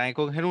que está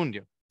con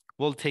gerundio.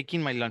 While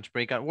taking my lunch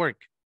break at work.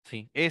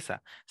 Sí,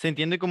 esa. Se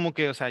entiende como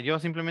que, o sea, yo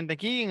simplemente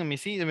aquí en mi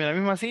silla, en la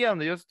misma silla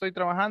donde yo estoy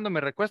trabajando,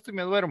 me recuesto y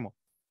me duermo.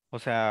 O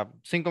sea,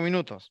 5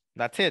 minutos.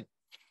 That's it.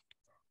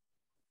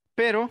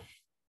 Pero,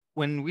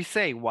 when we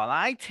say, while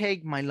I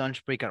take my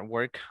lunch break at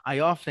work, I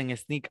often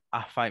sneak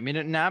a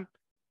 5-minute nap.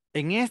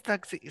 En esta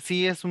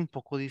sí es un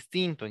poco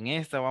distinto. En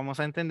esta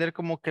vamos a entender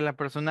como que la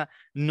persona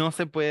no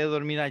se puede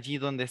dormir allí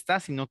donde está,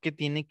 sino que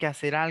tiene que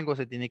hacer algo,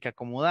 se tiene que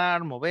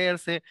acomodar,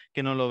 moverse,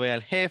 que no lo vea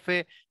el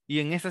jefe. Y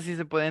en esta sí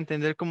se puede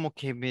entender como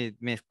que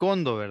me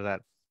escondo,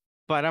 ¿verdad?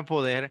 Para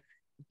poder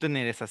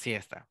tener esa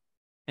siesta.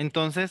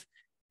 Entonces,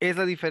 es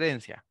la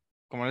diferencia.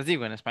 Como les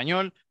digo, en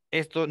español,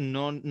 esto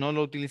no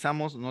lo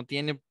utilizamos, no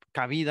tiene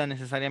cabida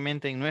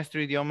necesariamente en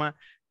nuestro idioma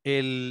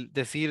el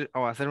decir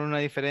o hacer una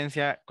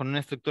diferencia con una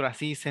estructura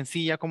así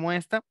sencilla como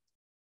esta,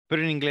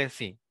 pero en inglés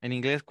sí. En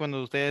inglés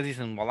cuando ustedes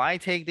dicen, while I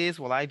take this,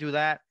 while I do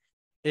that,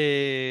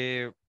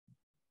 eh,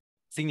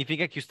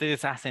 significa que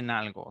ustedes hacen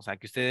algo, o sea,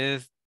 que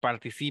ustedes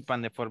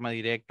participan de forma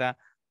directa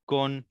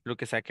con lo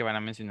que sea que van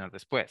a mencionar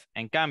después.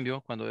 En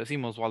cambio, cuando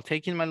decimos while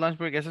taking my lunch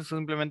break, eso es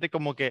simplemente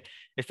como que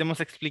estemos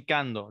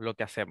explicando lo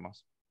que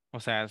hacemos. O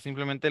sea,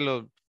 simplemente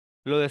lo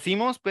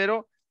decimos,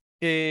 pero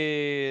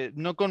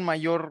no con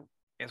mayor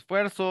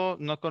esfuerzo,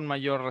 no con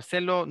mayor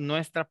recelo.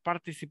 Nuestra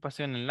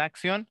participación en la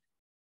acción,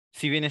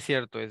 si bien es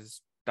cierto,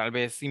 es tal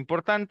vez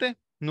importante,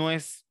 no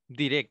es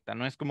directa,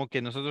 no es como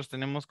que nosotros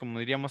tenemos, como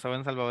diríamos a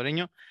buen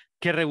salvadoreño,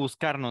 que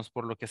rebuscarnos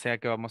por lo que sea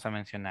que vamos a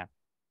mencionar,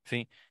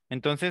 ¿sí?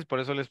 Entonces, por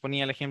eso les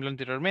ponía el ejemplo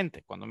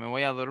anteriormente, cuando me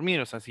voy a dormir,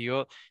 o sea, si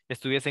yo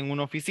estuviese en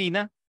una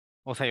oficina,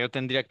 o sea, yo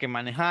tendría que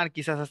manejar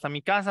quizás hasta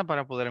mi casa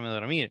para poderme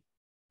dormir.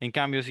 En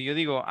cambio, si yo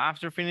digo,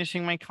 after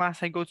finishing my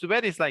class, I go to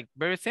bed, it's like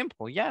very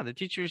simple. Yeah, the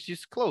teacher is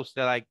just close.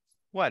 They're like,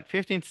 what,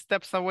 15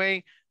 steps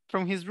away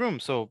from his room,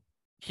 so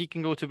he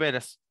can go to bed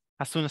as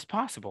soon as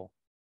possible.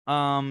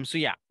 So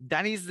yeah,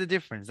 that is the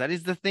difference. That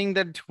is the thing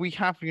that we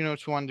have,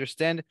 to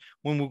understand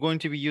when we're going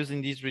to be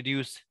using these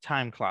reduced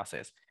time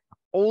classes.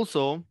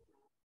 Also,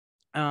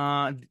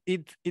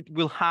 it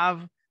will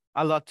have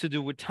a lot to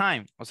do with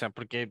time. O sea,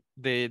 porque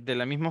de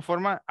la misma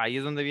forma, ahí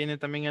es donde viene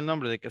también el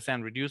nombre de que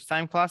sean reduced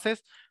time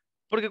classes,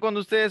 porque cuando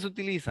ustedes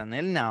utilizan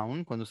el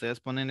noun, cuando ustedes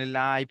ponen el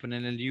I,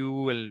 ponen el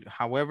you, el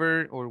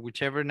however, or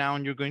whichever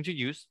noun you're going to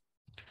use,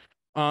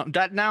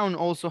 that noun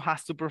also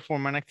has to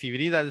perform an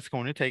activity that is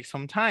going to take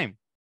some time.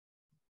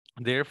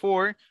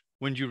 Therefore,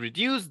 when you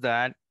reduce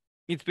that,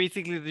 it's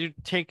basically you're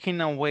taking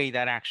away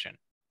that action,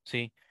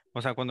 ¿sí?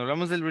 O sea, cuando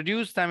hablamos del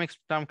reduced time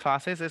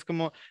classes, es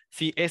como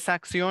si esa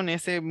acción,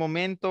 ese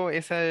momento,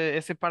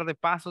 ese par de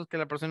pasos que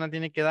la persona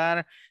tiene que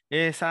dar,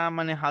 esa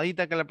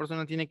manejadita que la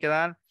persona tiene que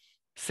dar,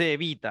 se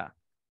evita.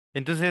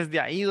 Entonces, de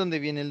ahí donde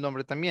viene el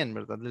nombre también,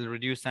 ¿verdad? Del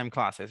reduced time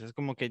classes. Es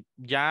como que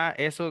ya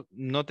eso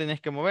no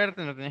tenés que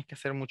moverte, no tenés que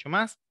hacer mucho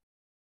más.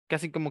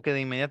 Casi como que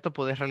de inmediato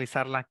podés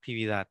realizar la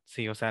actividad,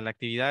 ¿sí? O sea, la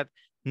actividad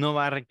no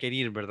va a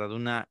requerir, ¿verdad?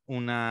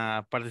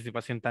 Una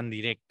participación tan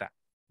directa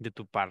de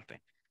tu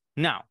parte.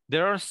 Now,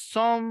 there are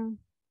some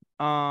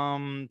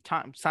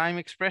time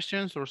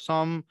expressions or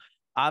some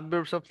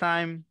adverbs of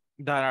time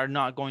that are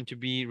not going to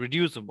be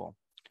reducible.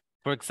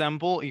 For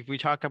example, if we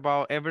talk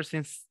about ever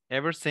since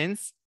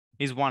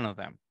is one of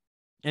them.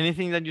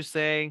 Anything that you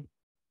say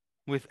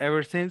with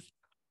ever since,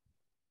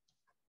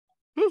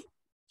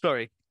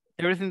 sorry,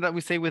 everything that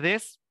we say with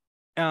this,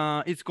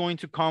 it's going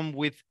to come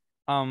with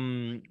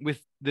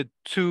the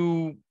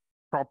two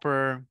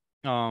proper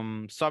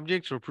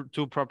subjects or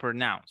two proper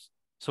nouns.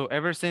 So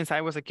ever since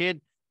I was a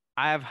kid,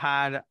 I have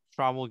had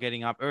trouble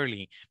getting up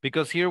early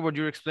because here what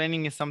you're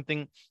explaining is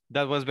something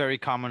that was very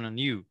common on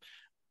you.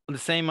 The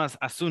same as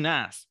soon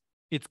as,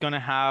 it's gonna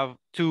have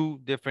two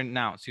different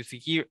nouns. You see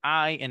here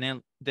I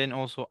and then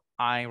also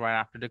I right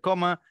after the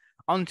comma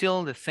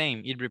until the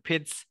same. It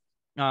repeats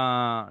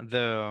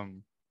the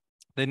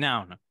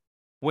noun.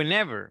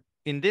 Whenever,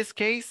 in this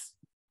case,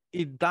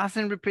 it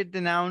doesn't repeat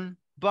the noun,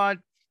 but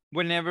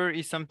whenever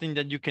is something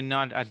that you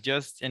cannot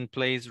adjust and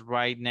place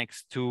right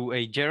next to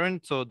a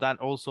gerund. So that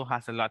also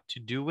has a lot to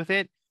do with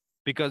it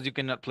because you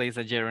cannot place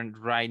a gerund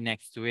right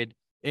next to it.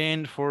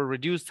 And for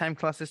reduced time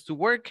classes to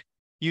work,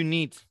 you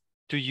need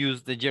to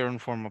use the gerund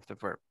form of the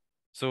verb.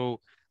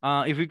 So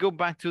if we go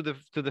back to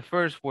the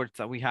first words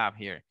that we have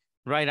here,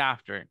 right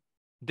after,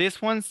 these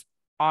ones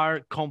are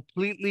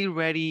completely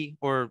ready,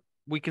 or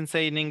we can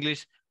say in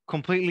English,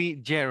 completely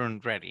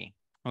gerund ready.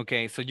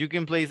 Okay, so you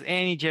can place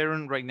any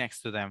gerund right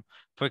next to them.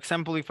 For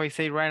example, if I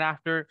say right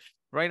after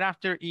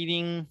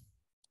eating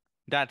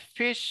that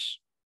fish,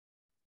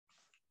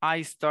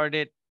 I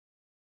started,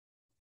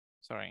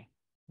 sorry,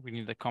 we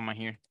need the comma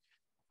here.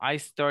 I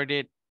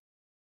started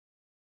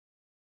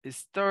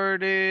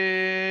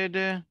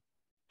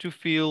to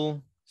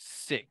feel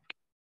sick.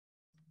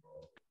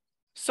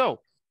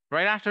 So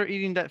right after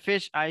eating that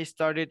fish, I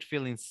starting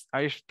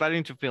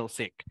to feel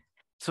sick.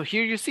 So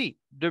here you see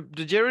the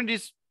gerund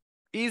is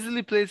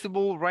easily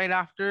placeable right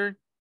after,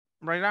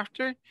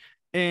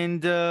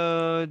 and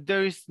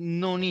there is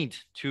no need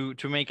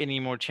to make any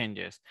more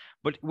changes.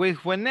 But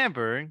with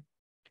whenever,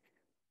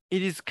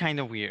 it is kind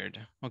of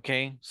weird.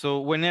 Okay, so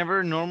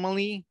whenever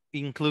normally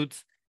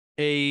includes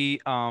a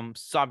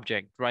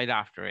subject right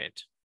after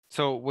it.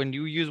 So when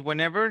you use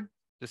whenever,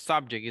 the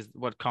subject is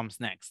what comes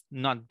next,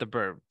 not the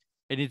verb.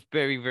 And it's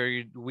very,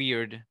 very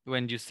weird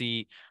when you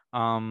see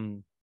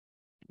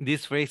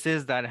these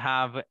phrases that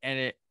have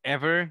an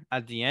ever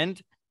at the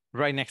end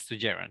right next to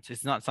gerunds.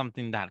 It's not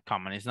something that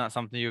common. It's not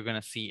something you're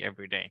gonna see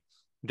every day.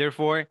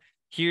 Therefore,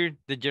 here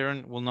the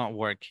gerund will not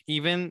work.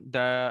 Even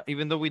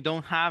though we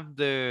don't have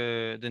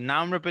the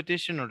noun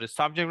repetition or the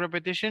subject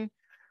repetition,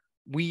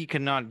 we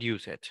cannot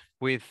use it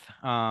with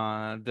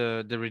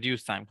the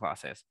reduced time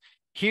classes.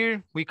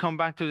 Here we come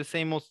back to the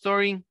same old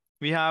story.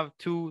 We have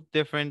two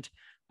different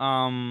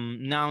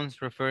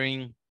nouns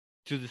referring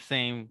to the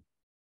same.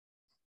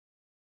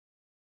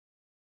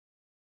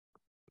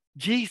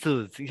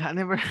 Jesus, that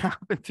never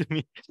happened to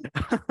me.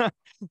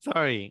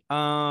 Sorry.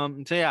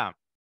 So yeah,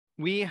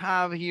 we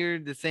have here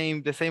the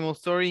same old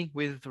story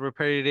with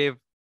repetitive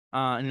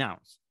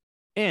nouns.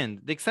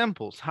 And the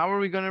examples, how are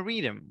we gonna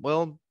read them?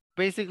 Well,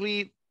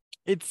 basically,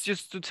 it's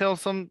just to tell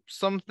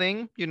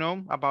something,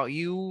 about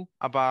you,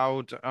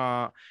 about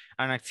an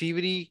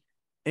activity,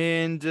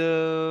 and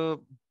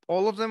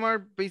all of them are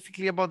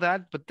basically about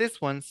that, but these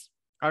ones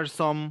are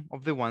some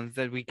of the ones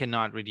that we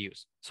cannot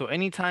reduce. So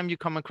anytime you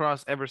come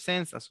across ever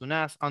since, as soon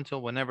as,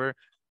 until, whenever,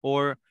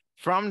 or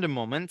from the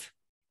moment,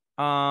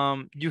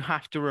 you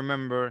have to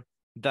remember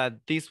that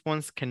these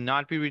ones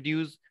cannot be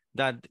reduced,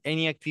 that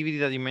any activity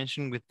that you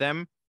mention with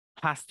them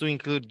has to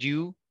include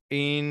you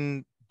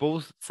in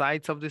both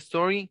sides of the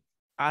story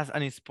as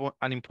an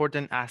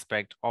important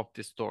aspect of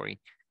the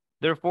story.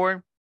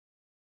 Therefore,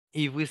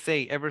 if we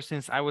say ever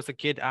since I was a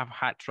kid, I've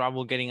had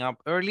trouble getting up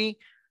early,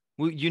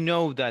 you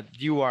know that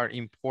you are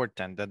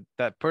important, that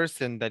that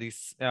person that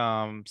is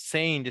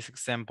saying this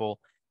example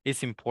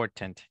is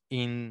important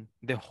in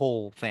the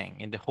whole thing,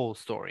 in the whole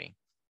story.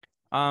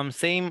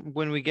 Same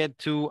when we get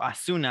to as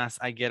soon as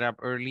I get up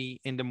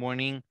early in the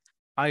morning,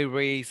 I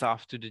race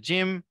off to the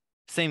gym.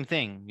 Same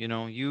thing, you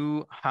know,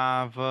 you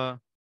have,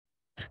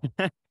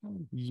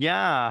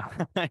 yeah,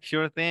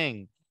 sure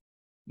thing.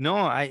 No,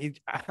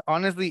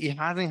 honestly, it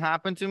hasn't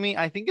happened to me.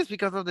 I think it's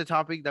because of the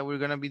topic that we're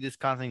gonna be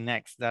discussing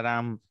next that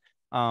I'm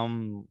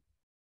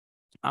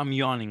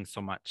yawning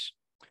so much.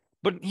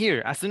 But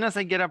here, as soon as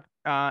I get up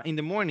in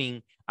the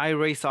morning, I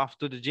race off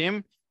to the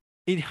gym.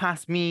 It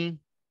has me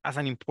as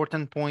an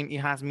important point. It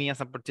has me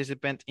as a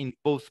participant in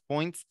both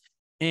points.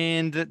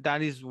 And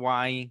that is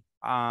why,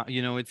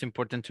 you know, it's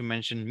important to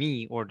mention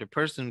me or the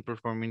person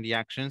performing the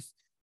actions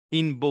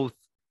in both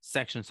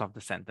sections of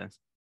the sentence.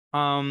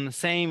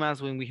 Same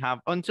as when we have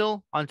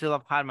until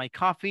I've had my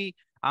coffee,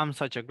 I'm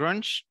such a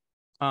grunge.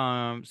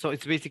 So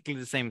it's basically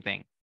the same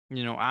thing.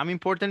 You know, I'm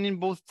important in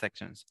both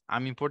sections.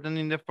 I'm important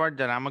in the part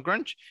that I'm a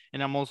grunge,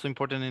 and I'm also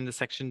important in the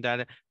section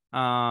that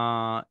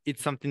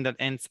it's something that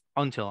ends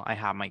until I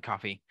have my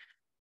coffee.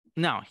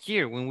 Now,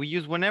 here, when we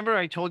use whenever,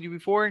 I told you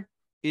before,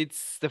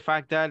 it's the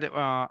fact that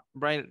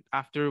right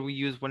after we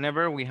use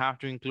whenever, we have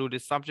to include a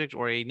subject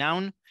or a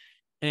noun.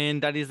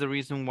 And that is the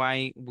reason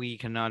why we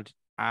cannot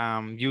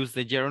use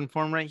the gerund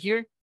form right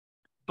here.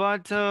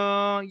 But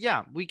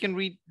yeah, we can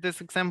read this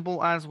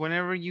example as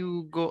whenever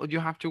you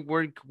have to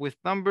work with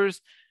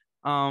numbers,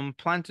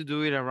 plan to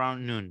do it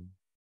around noon.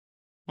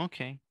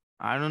 Okay,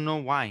 I don't know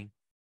why.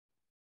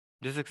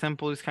 This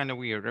example is kind of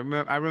weird.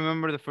 I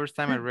remember the first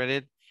time I read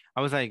it,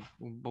 I was like,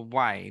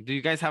 why? Do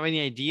you guys have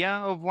any idea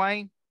of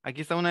why? Aquí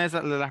está una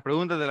de las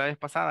preguntas de la vez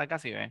pasada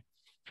casi, ¿ve?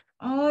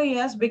 Oh,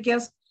 yes,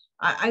 because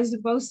I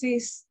suppose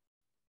this,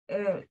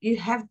 you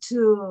have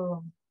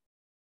to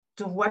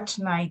watch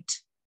night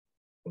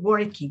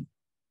working.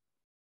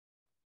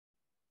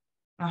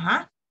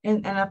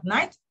 And at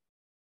night,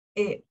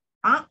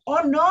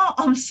 oh no,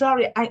 I'm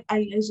sorry. I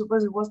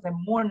suppose it was the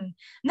morning.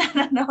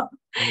 No.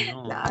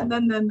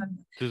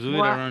 To do it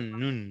around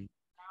noon.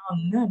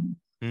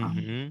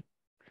 Noon.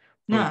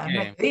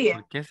 ¿Por qué?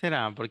 ¿Por qué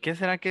será? ¿Por qué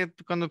será que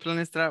cuando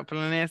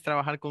planeas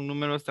trabajar con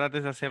números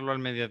trates de hacerlo al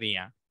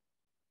mediodía?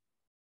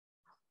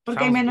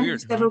 Porque hay menos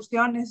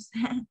interrupciones.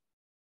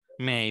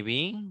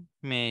 Maybe.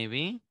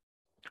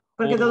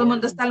 Porque todo el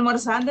mundo está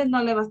almorzando y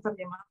no le va a estar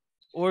llamando.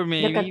 Or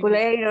maybe the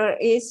calculator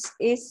is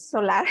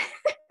solar.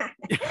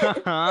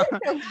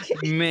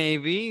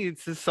 Maybe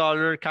it's a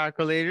solar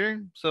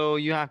calculator, so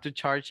you have to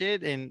charge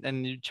it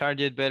and you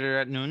charge it better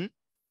at noon.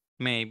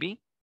 Maybe.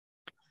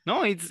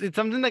 No, it's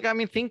something that got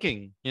me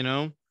thinking, you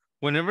know,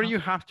 whenever you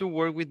have to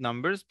work with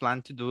numbers,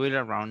 plan to do it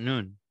around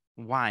noon.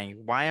 Why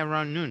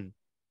around noon?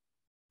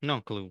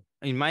 No clue.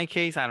 In my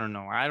case, I don't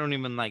know. I don't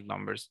even like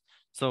numbers,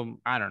 so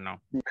I don't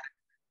know.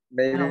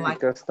 Maybe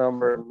because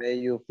number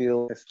made you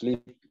feel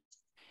sleepy.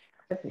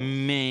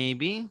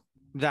 Maybe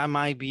that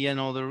might be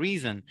another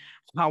reason.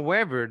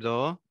 However,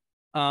 though,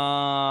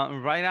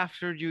 right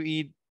after you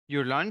eat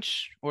your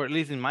lunch, or at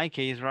least in my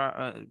case,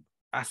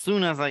 as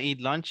soon as I eat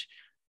lunch,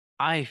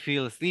 I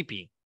feel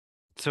sleepy.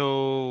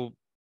 So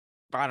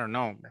I don't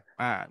know.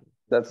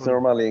 That's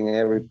normally in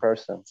every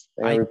person,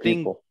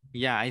 people.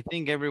 Yeah, I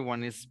think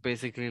everyone is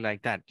basically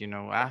like that. You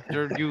know,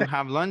 after you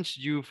have lunch,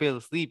 you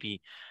feel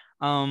sleepy.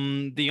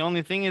 The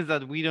only thing is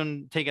that we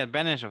don't take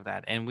advantage of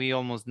that, and we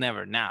almost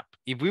never nap.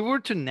 If we were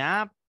to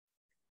nap,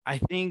 I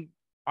think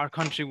our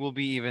country will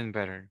be even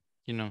better,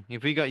 you know,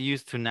 if we got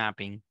used to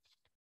napping.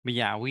 But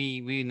yeah,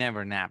 we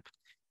never nap.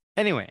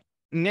 Anyway,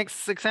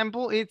 next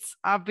example,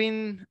 I've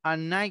been a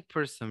night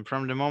person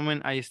from the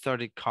moment I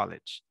started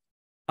college.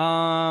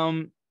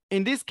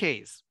 In this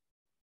case,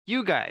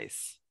 you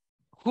guys,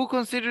 who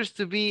considers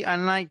to be a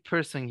night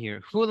person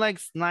here? Who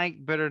likes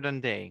night better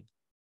than day?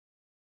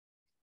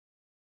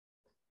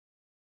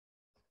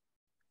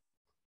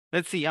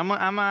 Let's see, I'm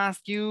gonna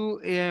ask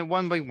you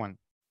one by one.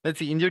 Let's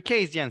see, in your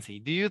case, Yancy,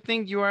 do you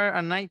think you are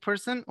a night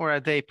person or a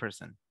day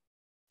person?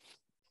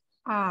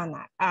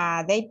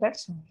 A day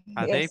person.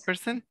 A day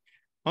person?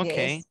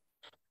 Okay. Yes.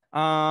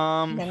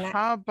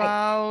 How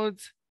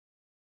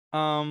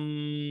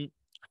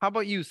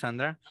about you,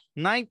 Sandra?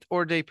 Night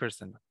or day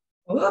person?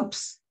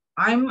 Oops,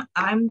 I'm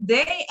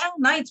day and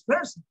night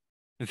person.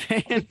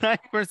 Day and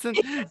night person?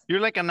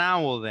 You're like an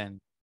owl then.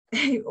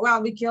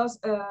 Well, because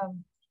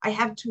I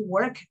have to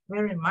work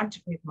very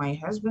much with my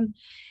husband,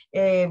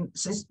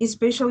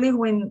 especially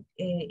when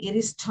it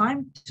is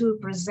time to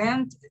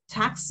present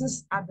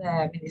taxes at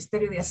the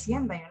Ministerio de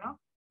Hacienda, you know.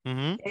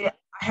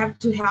 I have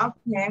to help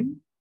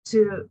him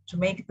to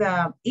make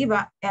the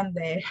IVA and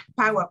the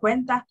pago a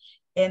cuenta,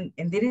 and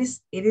it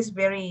is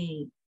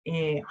very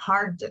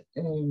hard.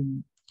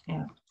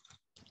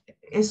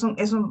 Es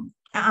un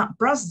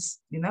process,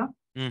 you know.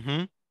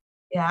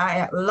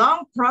 Yeah, a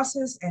long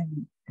process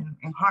and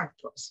hard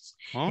process.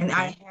 Okay. And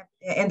I have,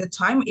 and the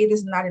time it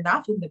is not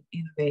enough in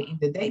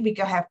the day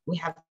because we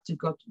have to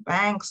go to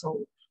banks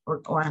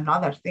or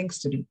another things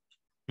to do.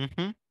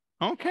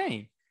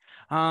 Okay.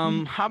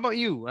 How about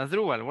you,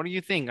 Azrual? What do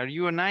you think? Are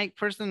you a night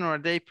person or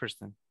a day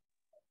person?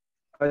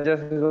 I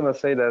just gonna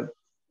say that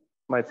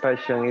my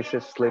passion is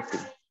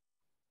sleeping.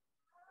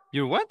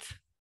 Your what?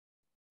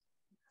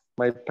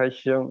 My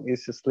passion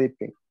is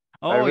sleeping.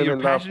 Oh, I really your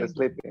love passion.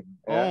 sleeping.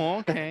 Yeah. Oh,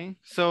 okay.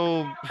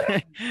 So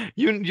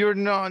you're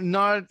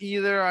not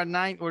either a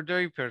night or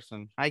day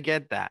person. I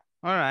get that.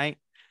 All right.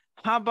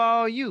 How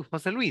about you,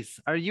 Jose Luis?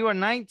 Are you a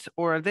night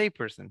or a day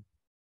person?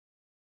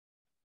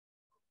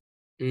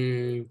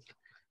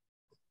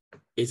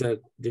 It's a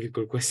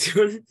difficult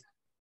question.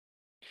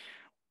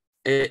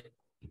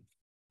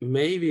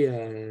 Maybe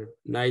a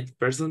night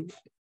person.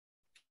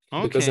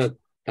 Okay. Because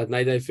at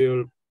night I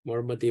feel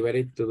more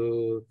motivated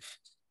to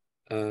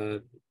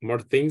do more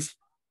things.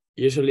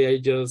 Usually I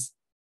just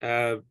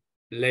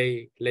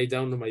lay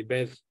down on my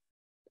bed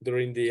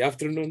during the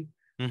afternoon.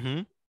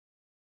 And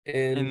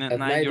at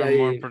night you're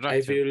more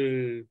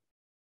productive.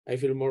 I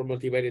feel more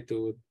motivated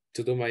to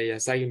do my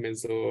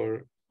assignments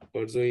or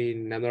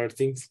doing other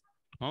things.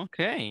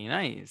 Okay,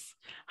 nice.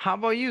 How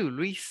about you,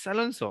 Luis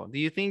Alonso? Do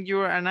you think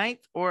you're a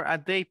night or a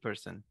day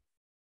person?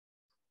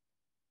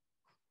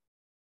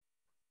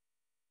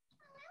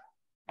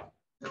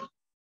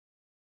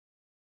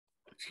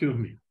 Excuse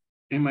me.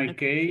 In my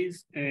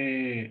case,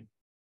 a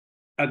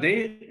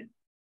day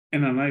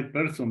and a night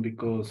person,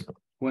 because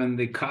when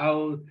the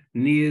cow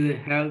needed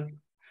help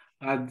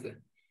at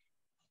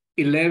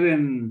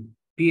 11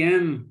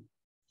 p.m.,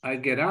 I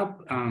get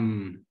up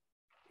and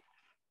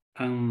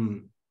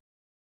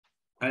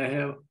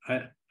I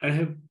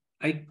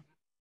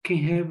can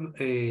have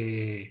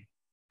a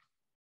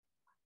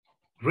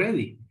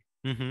ready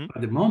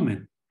at the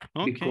moment,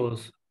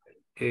 because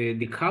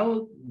the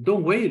cow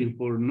don't wait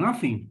for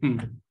nothing.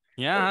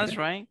 Yeah, that's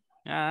right.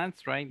 Yeah,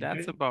 that's right.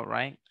 That's about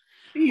right.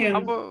 Yeah,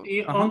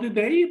 on the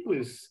day,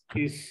 pues,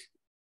 is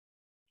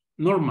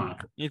normal.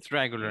 It's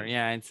regular.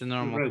 Yeah, it's a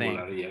normal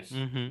regular, thing. Yes.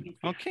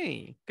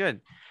 Okay,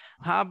 good.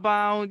 How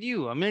about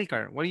you,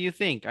 Amilcar? What do you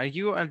think? Are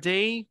you a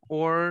day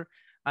or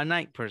a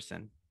night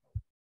person?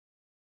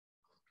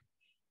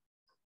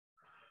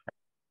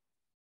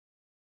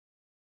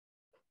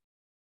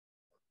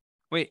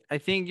 Wait, I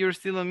think you're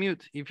still on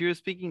mute. If you're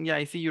speaking, yeah,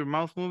 I see your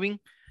mouth moving.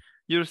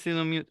 You're still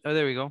on mute. Oh,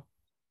 there we go.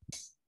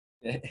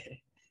 I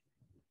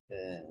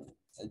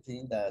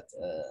think that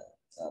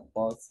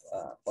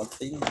both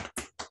things,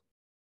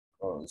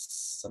 or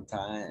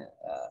sometimes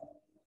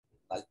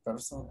night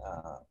person,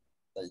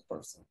 day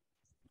person.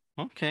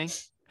 Okay,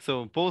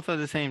 so both at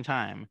the same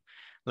time,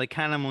 like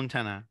Hannah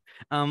Montana.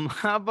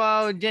 How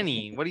about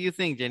Jenny? What do you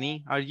think,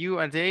 Jenny? Are you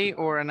a day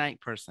or a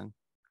night person?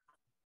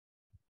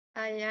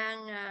 I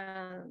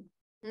am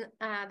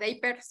a day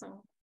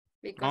person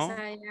because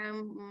I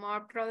am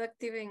more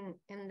productive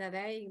in the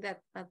day than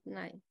at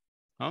night.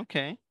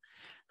 Okay.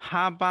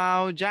 How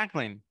about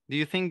Jacqueline? Do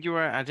you think you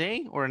are a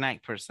day or a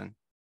night person?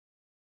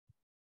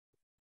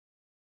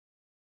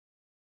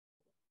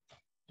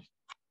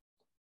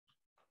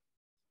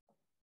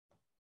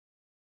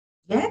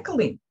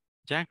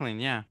 Jacqueline,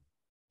 yeah.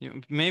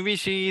 Maybe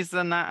she's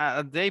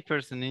a day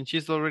person and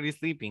she's already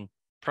sleeping,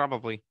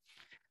 probably.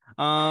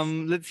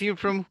 Let's hear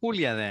from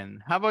Julia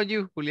then. How about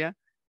you, Julia?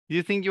 Do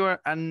you think you are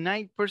a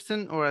night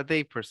person or a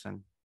day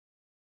person?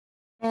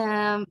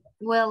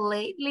 Well,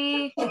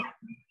 lately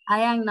I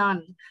am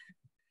none.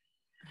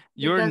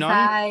 You're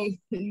none?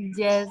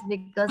 Yes,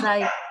 because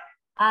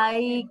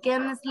I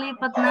can sleep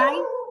at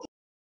night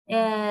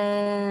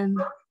and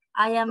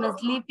I am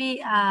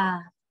sleepy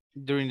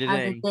during the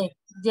day.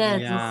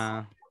 Yes.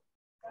 Yeah.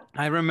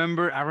 I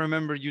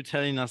remember you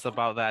telling us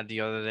about that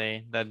the other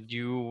day, that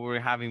you were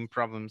having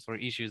problems or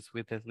issues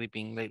with the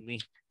sleeping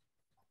lately.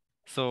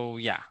 So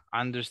yeah,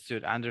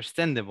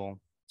 understandable.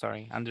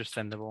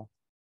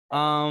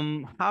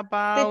 How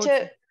about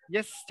Teacher,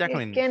 yes,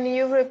 Jacqueline? Can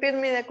you repeat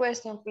me the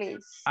question,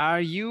 please?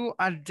 Are you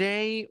a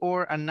day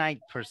or a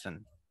night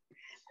person?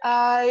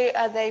 I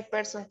a day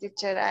person,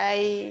 teacher.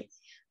 I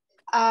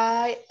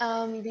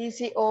am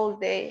busy all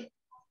day.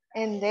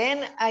 And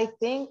then I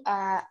think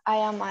I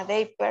am a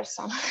day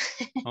person.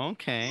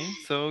 Okay,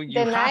 so you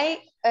the night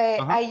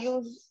I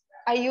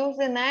use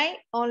the night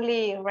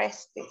only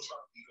rest, teacher.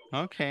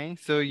 Okay,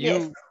 so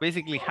you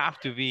basically have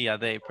to be a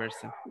day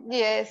person.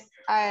 Yes,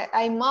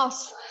 I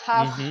must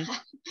have.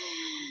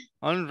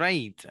 All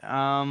right.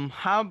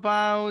 How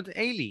about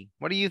Ailey?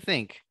 What do you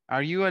think?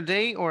 Are you a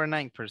day or a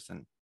night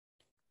person?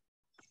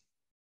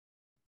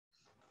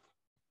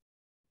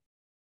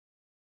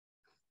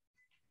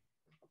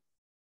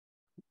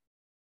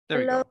 There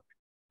we go.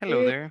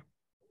 Hello there.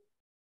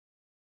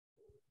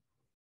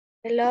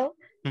 Hello.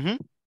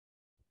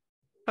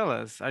 Tell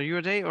us, are you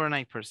a day or a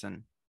night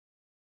person?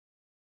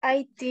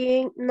 I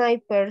think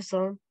night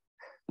person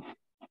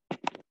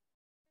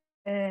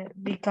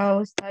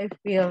because I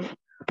feel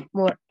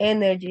more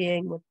energy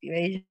and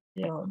motivation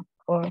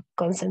or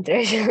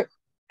concentration.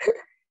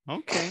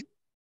 Okay.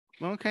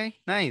 Okay,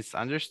 nice.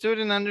 Understood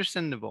and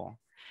understandable.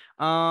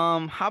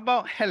 How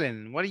about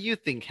Helen? What do you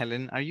think,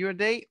 Helen? Are you a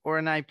day or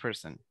a night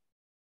person?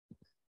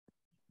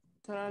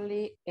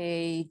 Totally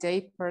a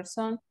day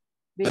person.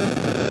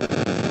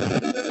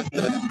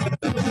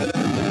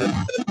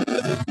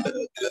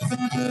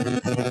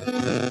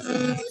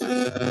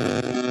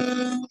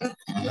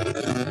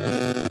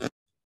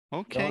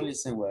 Okay. Don't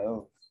listen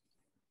well.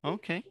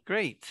 Okay,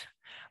 great.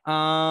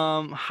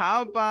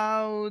 How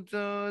about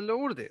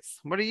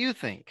Lourdes? What do you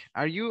think?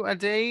 Are you a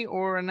day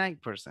or a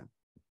night person?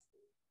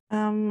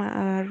 I'm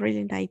a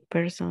really night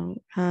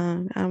person.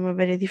 I'm a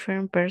very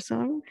different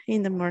person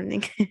in the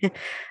morning.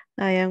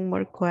 I am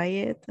more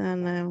quiet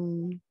and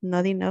I'm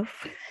not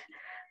enough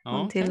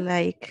until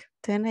like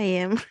 10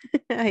 a.m.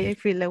 I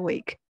feel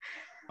awake.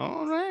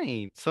 All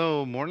right.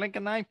 So more like a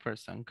night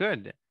person.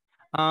 Good.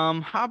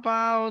 How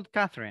about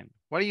Catherine?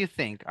 What do you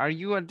think? Are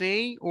you a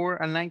day or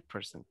a night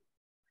person?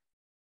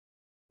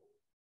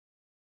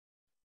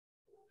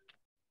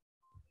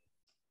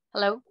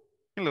 Hello.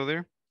 Hello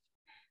there.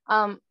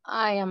 I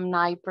am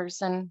night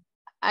person.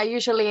 I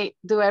usually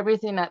do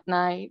everything at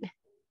night.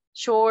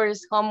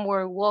 Chores,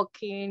 homework,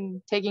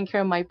 walking, taking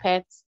care of my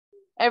pets,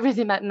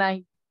 everything at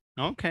night.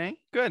 Okay,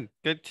 good.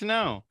 Good to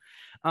know.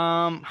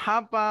 How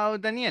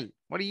about Daniel?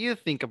 What do you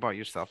think about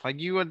yourself? Are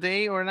you a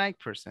day or a night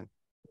person?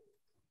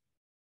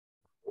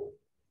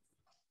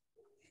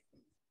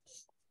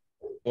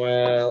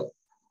 Well,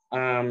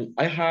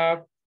 I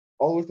have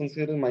always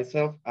considered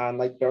myself a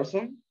night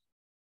person.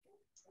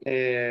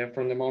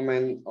 From the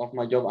moment of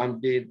my job,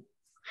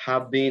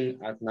 have been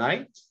at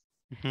night.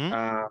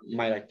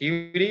 My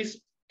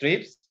activities,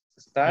 trips,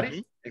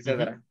 studies,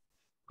 etc.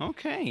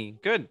 Okay,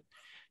 good.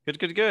 Good,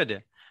 good,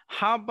 good.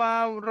 How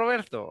about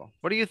Roberto?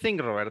 What do you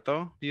think,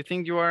 Roberto? Do you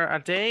think you are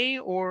a day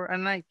or a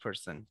night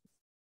person?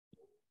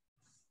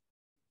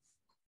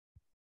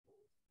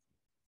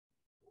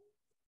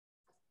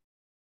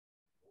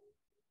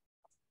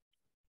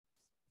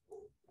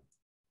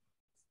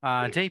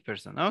 A day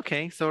person.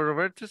 Okay, so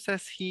Roberto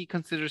says he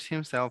considers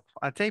himself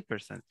a day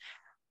person.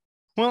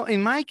 Well,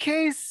 in my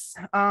case,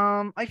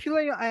 I feel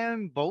like I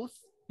am both,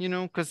 you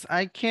know, because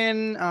I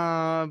can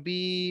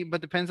be, but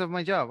depends on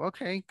my job.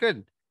 Okay,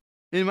 good.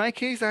 In my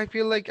case, I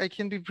feel like I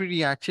can be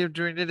pretty active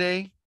during the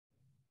day,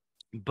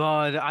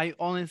 but I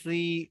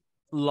honestly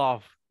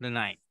love the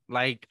night.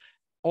 Like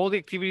all the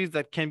activities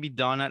that can be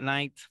done at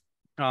night,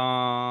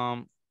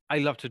 I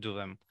love to do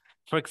them.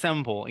 For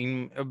example,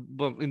 in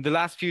the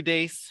last few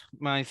days,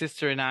 my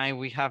sister and I,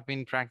 we have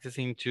been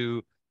practicing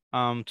to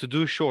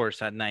do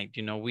chores at night.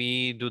 You know,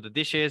 we do the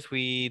dishes,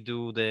 we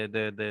do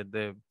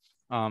the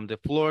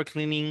floor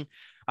cleaning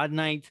at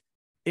night.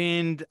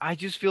 And I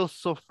just feel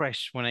so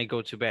fresh when I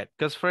go to bed.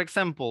 Because, for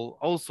example,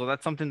 also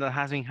that's something that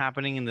has been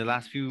happening in the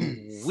last few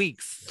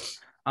weeks.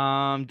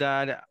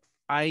 That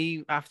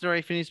after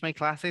I finish my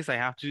classes, I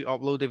have to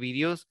upload the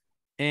videos.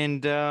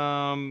 And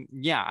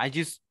yeah,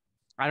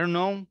 I don't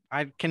know,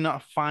 I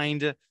cannot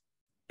find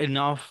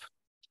enough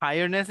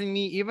tiredness in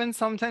me. Even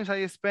sometimes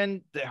I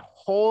spend the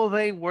whole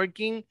day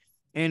working,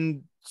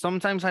 and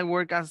sometimes I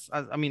work as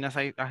I mean, as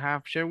I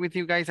have shared with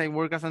you guys, I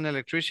work as an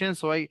electrician.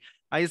 So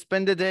I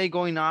spend the day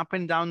going up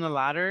and down the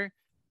ladder.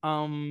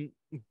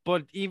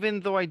 But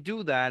even though I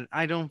do that,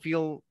 I don't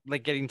feel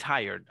like getting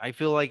tired. I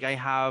feel like I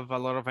have a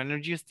lot of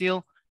energy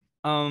still.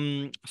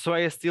 So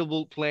I still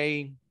will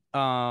play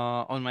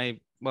on my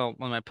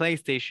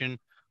PlayStation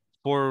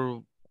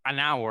for an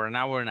hour and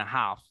a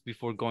half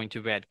before going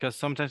to bed, because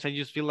sometimes I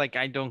just feel like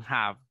I don't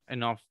have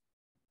enough,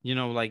 you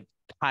know, like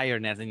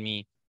tiredness in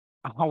me.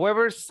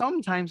 However,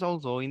 sometimes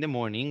also in the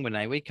morning when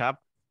I wake up,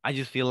 I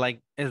just feel like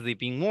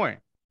sleeping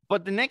more.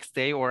 But the next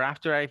day or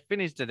after I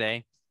finish the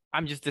day,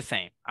 I'm just the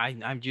same. I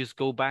just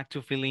go back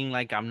to feeling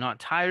like I'm not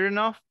tired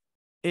enough.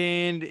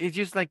 And it's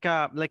just like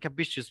a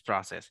vicious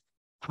process.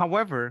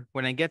 However,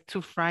 when I get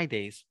to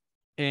Fridays,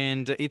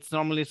 and it's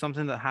normally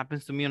something that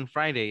happens to me on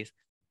Fridays,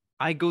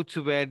 I go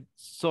to bed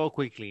so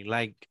quickly.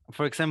 Like,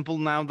 for example,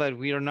 now that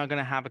we are not going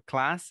to have a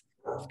class,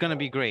 it's going to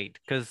be great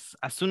because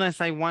as soon as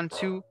I want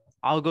to,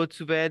 I'll go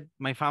to bed.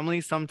 My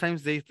family,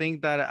 sometimes they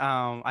think that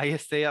I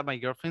stay at my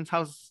girlfriend's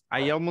house.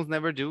 I almost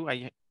never do.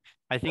 I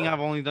think I've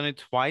only done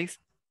it twice.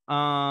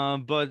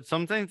 But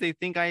sometimes they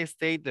think I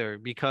stayed there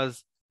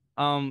because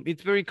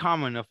it's very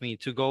common of me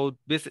to go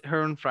visit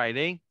her on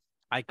Friday.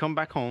 I come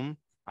back home.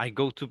 I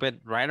go to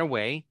bed right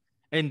away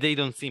and they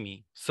don't see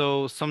me.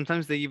 So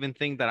sometimes they even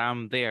think that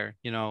I'm there,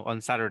 you know,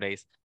 on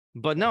Saturdays.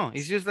 But no,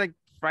 it's just like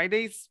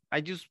Fridays, I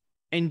just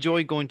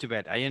enjoy going to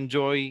bed. I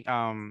enjoy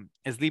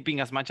sleeping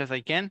as much as I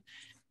can.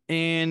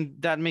 And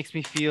that makes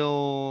me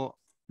feel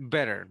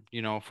better,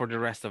 you know, for the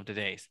rest of the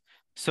days.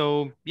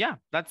 So yeah,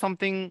 that's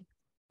something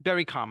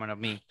very common of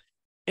me.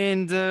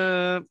 And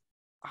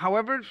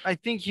however, I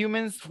think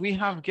humans, we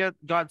have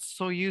got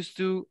so used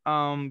to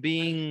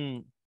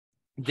being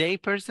day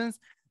persons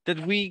that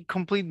we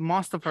complete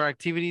most of our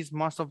activities,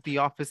 most of the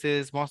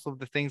offices, most of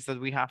the things that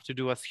we have to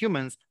do as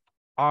humans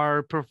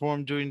are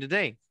performed during the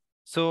day.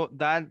 So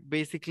that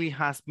basically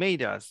has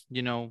made us,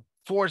 you know,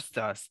 forced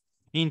us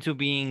into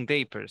being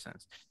day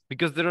persons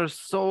because there are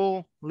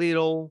so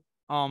little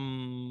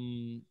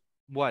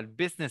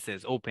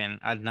businesses open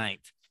at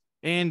night.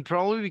 And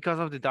probably because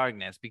of the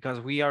darkness, because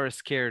we are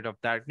scared of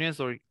darkness,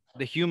 or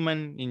the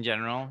human in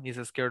general is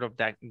scared of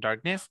that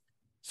darkness.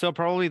 So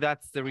probably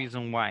that's the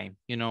reason why,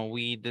 you know,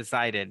 we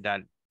decided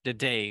that the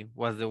day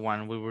was the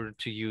one we were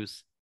to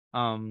use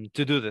to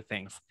do the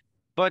things.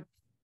 But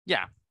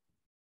yeah,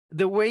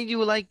 the way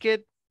you like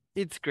it,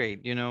 it's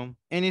great, you know.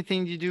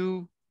 Anything you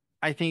do,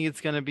 I think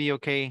it's gonna be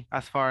okay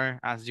as far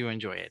as you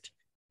enjoy it.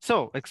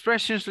 So,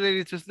 expressions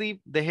related to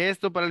sleep, dejé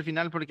esto para el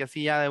final porque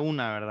así ya de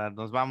una, ¿verdad?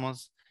 Nos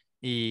vamos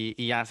y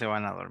ya se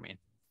van a dormir.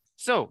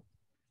 So,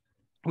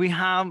 we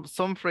have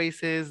some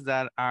phrases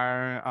that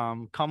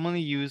are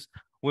commonly used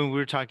when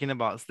we're talking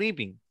about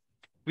sleeping.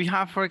 We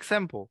have, for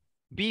example,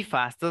 be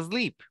fast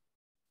asleep.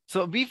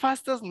 So be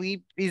fast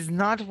asleep is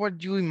not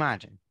what you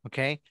imagine,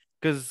 okay?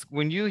 Because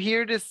when you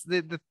hear this,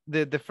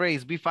 the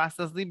phrase be fast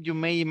asleep, you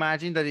may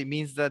imagine that it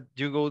means that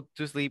you go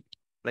to sleep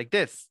like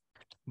this,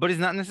 but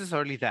it's not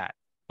necessarily that.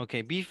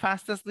 Okay, be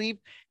fast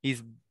asleep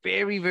is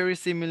very, very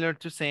similar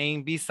to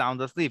saying be sound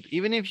asleep.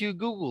 Even if you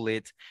Google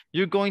it,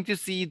 you're going to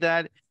see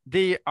that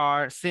they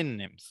are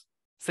synonyms.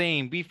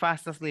 Saying be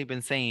fast asleep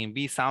and saying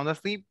be sound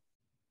asleep,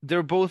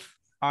 they're both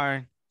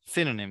are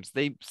synonyms.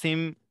 They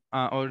seem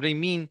or they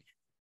mean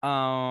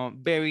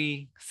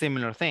very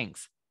similar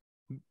things.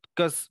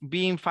 Because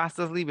being fast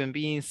asleep and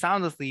being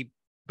sound asleep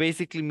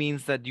basically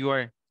means that you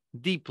are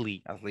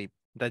deeply asleep,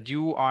 that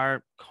you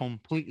are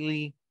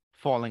completely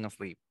falling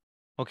asleep.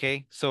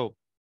 Okay, so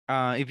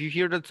if you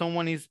hear that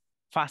someone is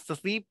fast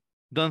asleep,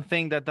 don't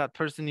think that that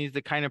person is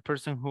the kind of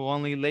person who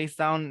only lays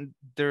down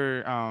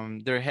their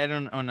head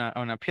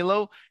on a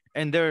pillow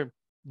and they're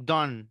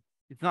done.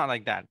 It's not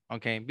like that.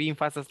 Okay, being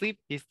fast asleep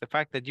is the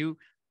fact that you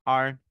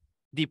are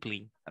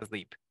deeply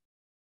asleep.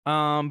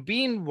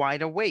 Being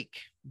wide awake.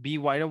 Be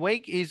wide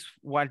awake is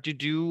what you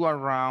do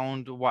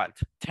around what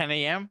 10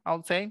 a.m. I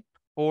would say,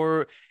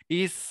 or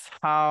is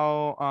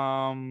how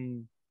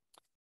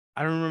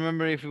I don't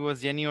remember if it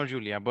was Jenny or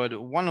Julia,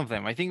 but one of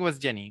them, I think it was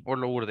Jenny or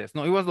Lourdes.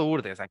 No, it was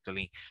Lourdes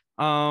actually.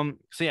 So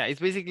yeah, it's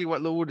basically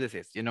what Lourdes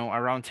is, you know,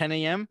 around 10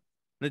 a.m.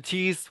 that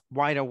she's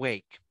wide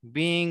awake,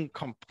 being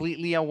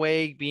completely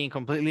awake, being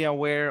completely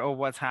aware of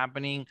what's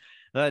happening,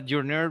 that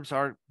your nerves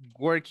are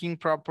working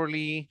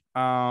properly.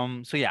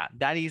 So yeah,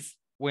 that is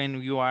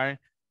when you are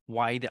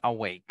wide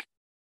awake.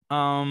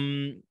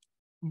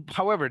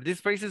 However, this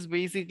phrase is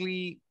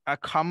basically a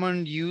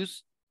common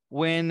use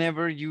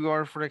whenever you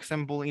are, for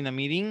example, in a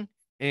meeting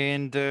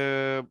and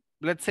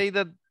let's say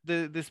that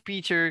the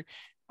speaker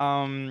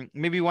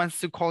maybe wants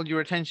to call your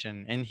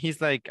attention and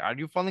he's like, are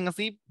you falling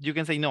asleep? You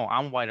can say, no,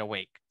 I'm wide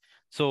awake.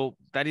 So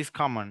that is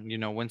common, you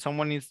know, when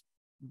someone is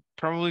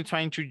probably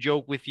trying to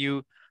joke with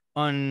you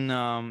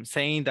on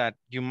saying that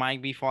you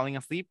might be falling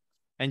asleep,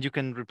 and you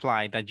can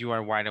reply that you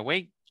are wide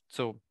awake.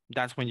 So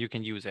that's when you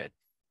can use it.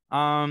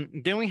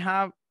 Then we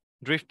have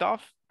drift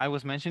off. I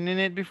was mentioning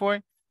it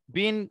before.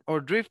 Being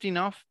or drifting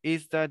off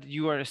is that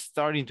you are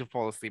starting to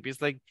fall asleep.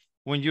 It's like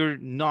when you're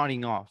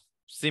nodding off,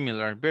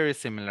 similar, very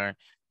similar.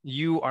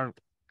 You are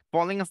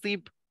falling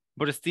asleep,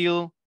 but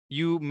still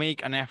you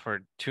make an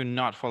effort to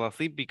not fall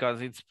asleep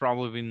because it's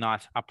probably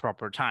not a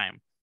proper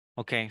time.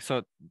 Okay,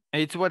 so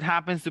it's what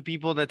happens to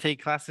people that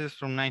take classes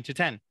from 9 to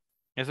 10.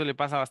 Eso le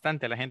pasa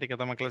bastante a la gente que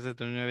toma clases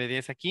de 9 a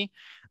 10 aquí.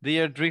 They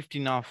are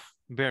drifting off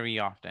very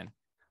often.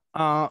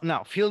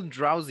 Now, feel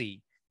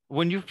drowsy.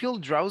 When you feel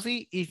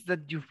drowsy, is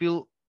that you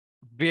feel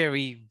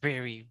very,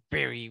 very,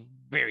 very,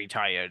 very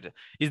tired.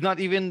 It's not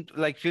even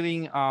like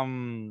feeling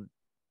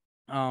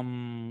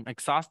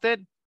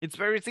exhausted. It's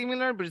very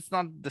similar, but it's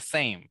not the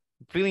same.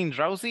 Feeling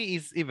drowsy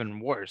is even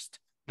worse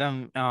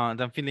than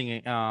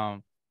feeling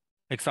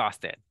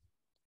exhausted.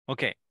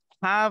 Okay,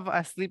 have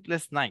a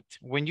sleepless night.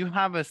 When you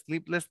have a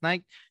sleepless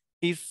night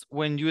is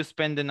when you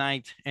spend the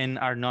night and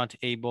are not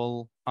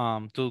able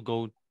to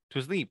go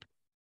to sleep.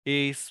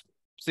 Is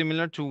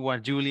similar to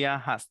what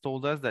Julia has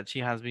told us that she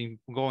has been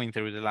going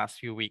through the last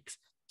few weeks.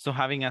 So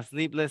having a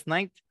sleepless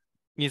night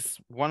is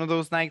one of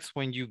those nights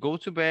when you go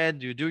to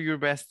bed, you do your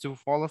best to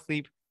fall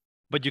asleep,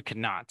 but you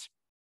cannot.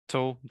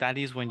 So that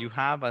is when you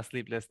have a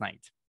sleepless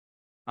night.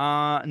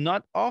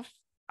 Not off,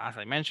 as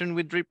I mentioned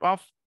with drip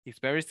off, it's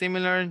very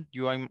similar.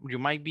 You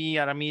might be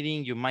at a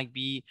meeting, you might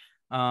be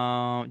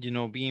you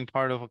know, being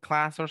part of a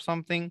class or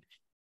something,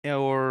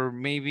 or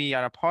maybe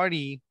at a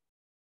party,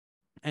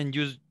 and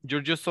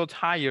you're just so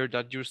tired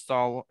that you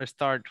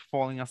start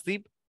falling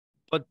asleep,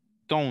 but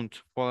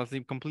don't fall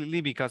asleep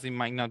completely because it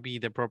might not be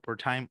the proper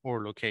time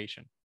or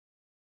location.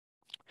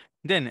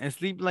 Then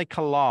sleep like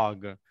a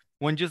log.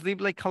 When you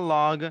sleep like a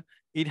log,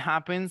 it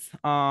happens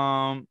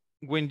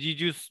when you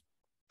just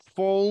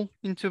fall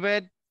into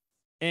bed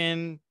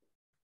and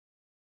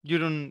you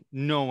don't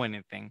know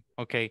anything,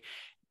 okay?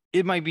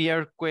 It might be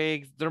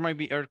earthquakes, there might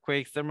be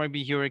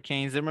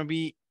hurricanes, there might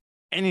be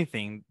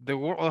anything. The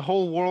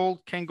whole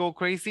world can go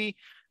crazy,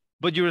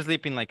 but you're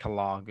sleeping like a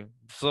log.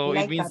 So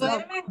it means...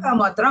 Duermen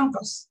como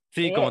troncos.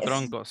 Sí, como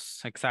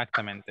troncos,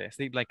 exactamente.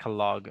 Sleep like a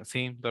log,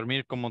 sí,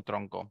 dormir como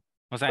tronco.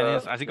 O sea,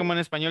 así como en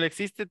español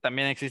existe,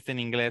 también existe en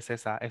inglés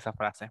esa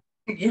frase.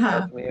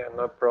 Yeah. Me, I'm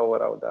not pro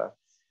without that.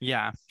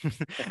 Yeah,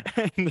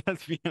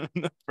 that's me. I'm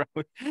not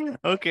proud.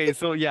 Okay,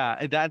 so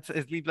yeah, that's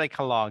sleep like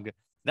a log.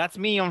 That's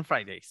me on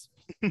Fridays.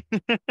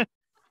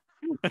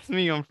 That's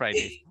me on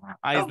Fridays.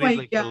 I sleep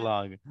like a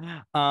log.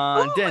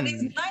 Then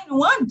it's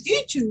 9-1,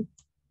 teacher.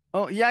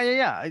 Oh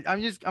yeah.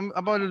 I'm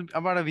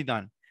about to be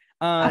done.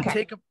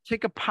 Okay.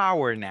 Take a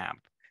power nap.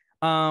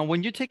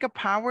 When you take a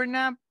power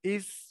nap,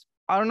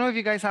 I don't know if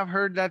you guys have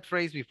heard that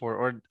phrase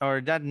before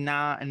or that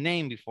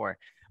name before,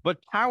 but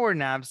power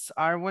naps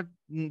are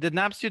the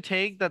naps you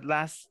take that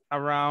last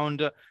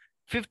around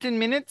 15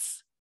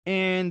 minutes,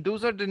 and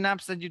those are the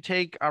naps that you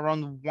take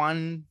around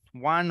 1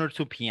 or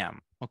 2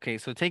 p.m. Okay,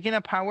 so taking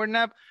a power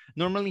nap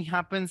normally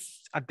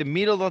happens at the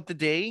middle of the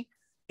day.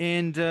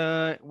 And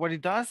what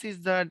it does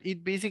is that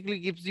it basically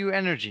gives you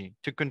energy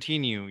to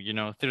continue,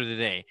 through the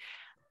day.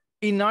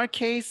 In our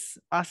case,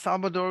 as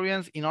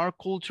Salvadorians, in our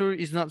culture,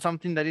 is not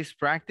something that is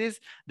practiced.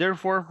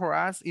 Therefore, for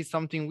us, it's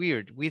something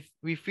weird.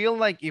 We feel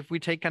like if we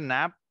take a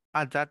nap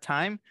at that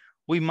time,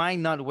 we might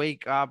not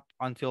wake up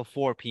until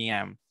 4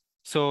 p.m.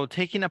 So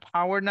taking a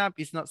power nap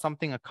is not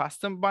something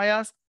accustomed by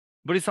us,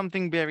 but it's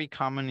something very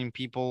common in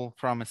people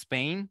from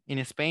Spain.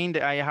 In Spain,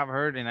 that I have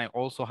heard and I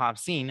also have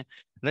seen,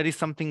 that is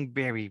something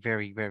very,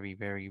 very, very,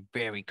 very,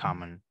 very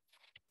common.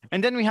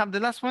 And then we have the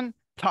last one,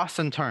 toss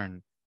and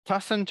turn.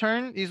 Toss and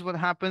turn is what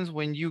happens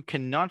when you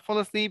cannot fall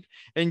asleep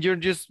and you're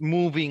just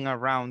moving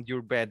around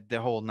your bed the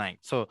whole night.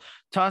 So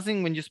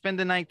tossing, when you spend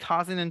the night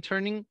tossing and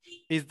turning,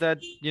 is that,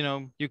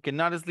 you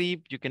cannot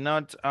sleep, you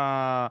cannot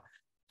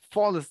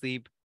fall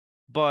asleep,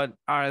 but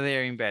are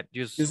there in bed,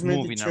 just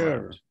moving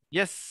around.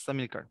 Yes,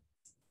 Amilcar.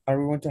 Are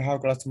we going to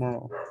have class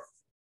tomorrow?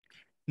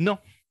 No,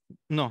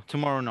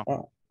 tomorrow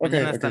no.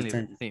 Mañana están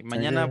libres. Sí,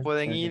 mañana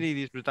pueden ir y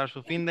disfrutar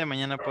su fin de,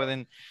 mañana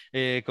pueden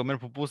comer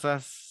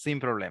pupusas sin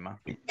problema.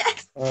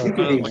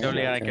 No los voy a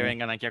obligar a que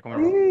vengan aquí a comer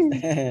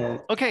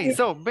pupusas. Okay,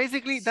 so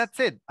basically that's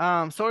it.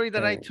 Sorry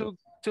that I took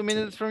 2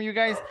 minutes from you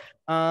guys.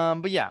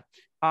 But yeah,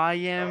 I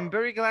am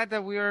very glad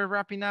that we are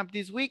wrapping up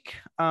this week.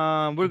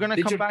 We're going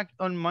to come back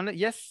on Monday.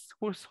 Yes,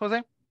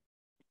 Jose?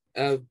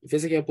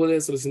 Fíjese que ya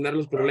pude solucionar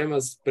los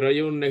problemas, pero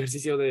hay un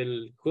ejercicio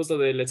justo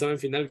del examen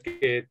final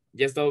que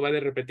ya va de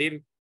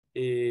repetir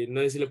y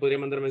no sé si le podría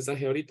mandar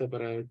mensaje ahorita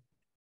para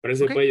ver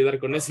si me puede ayudar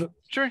con eso.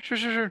 Sure.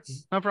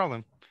 No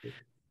problem.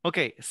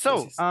 Okay,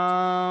 so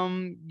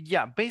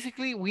yeah,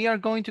 basically we are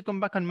going to come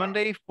back on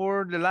Monday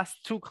for the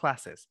last 2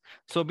 classes.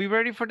 So be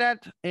ready for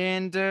that.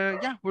 And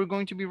yeah, we're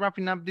going to be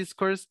wrapping up this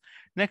course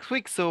next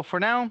week. So for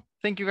now,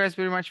 thank you guys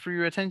very much for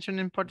your attention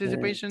and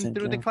participation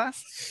through the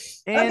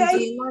class. And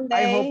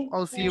I hope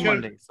I'll see you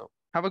Monday. So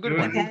have a good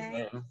one.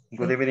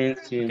 Good evening.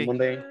 See you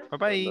Monday.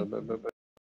 Bye-bye.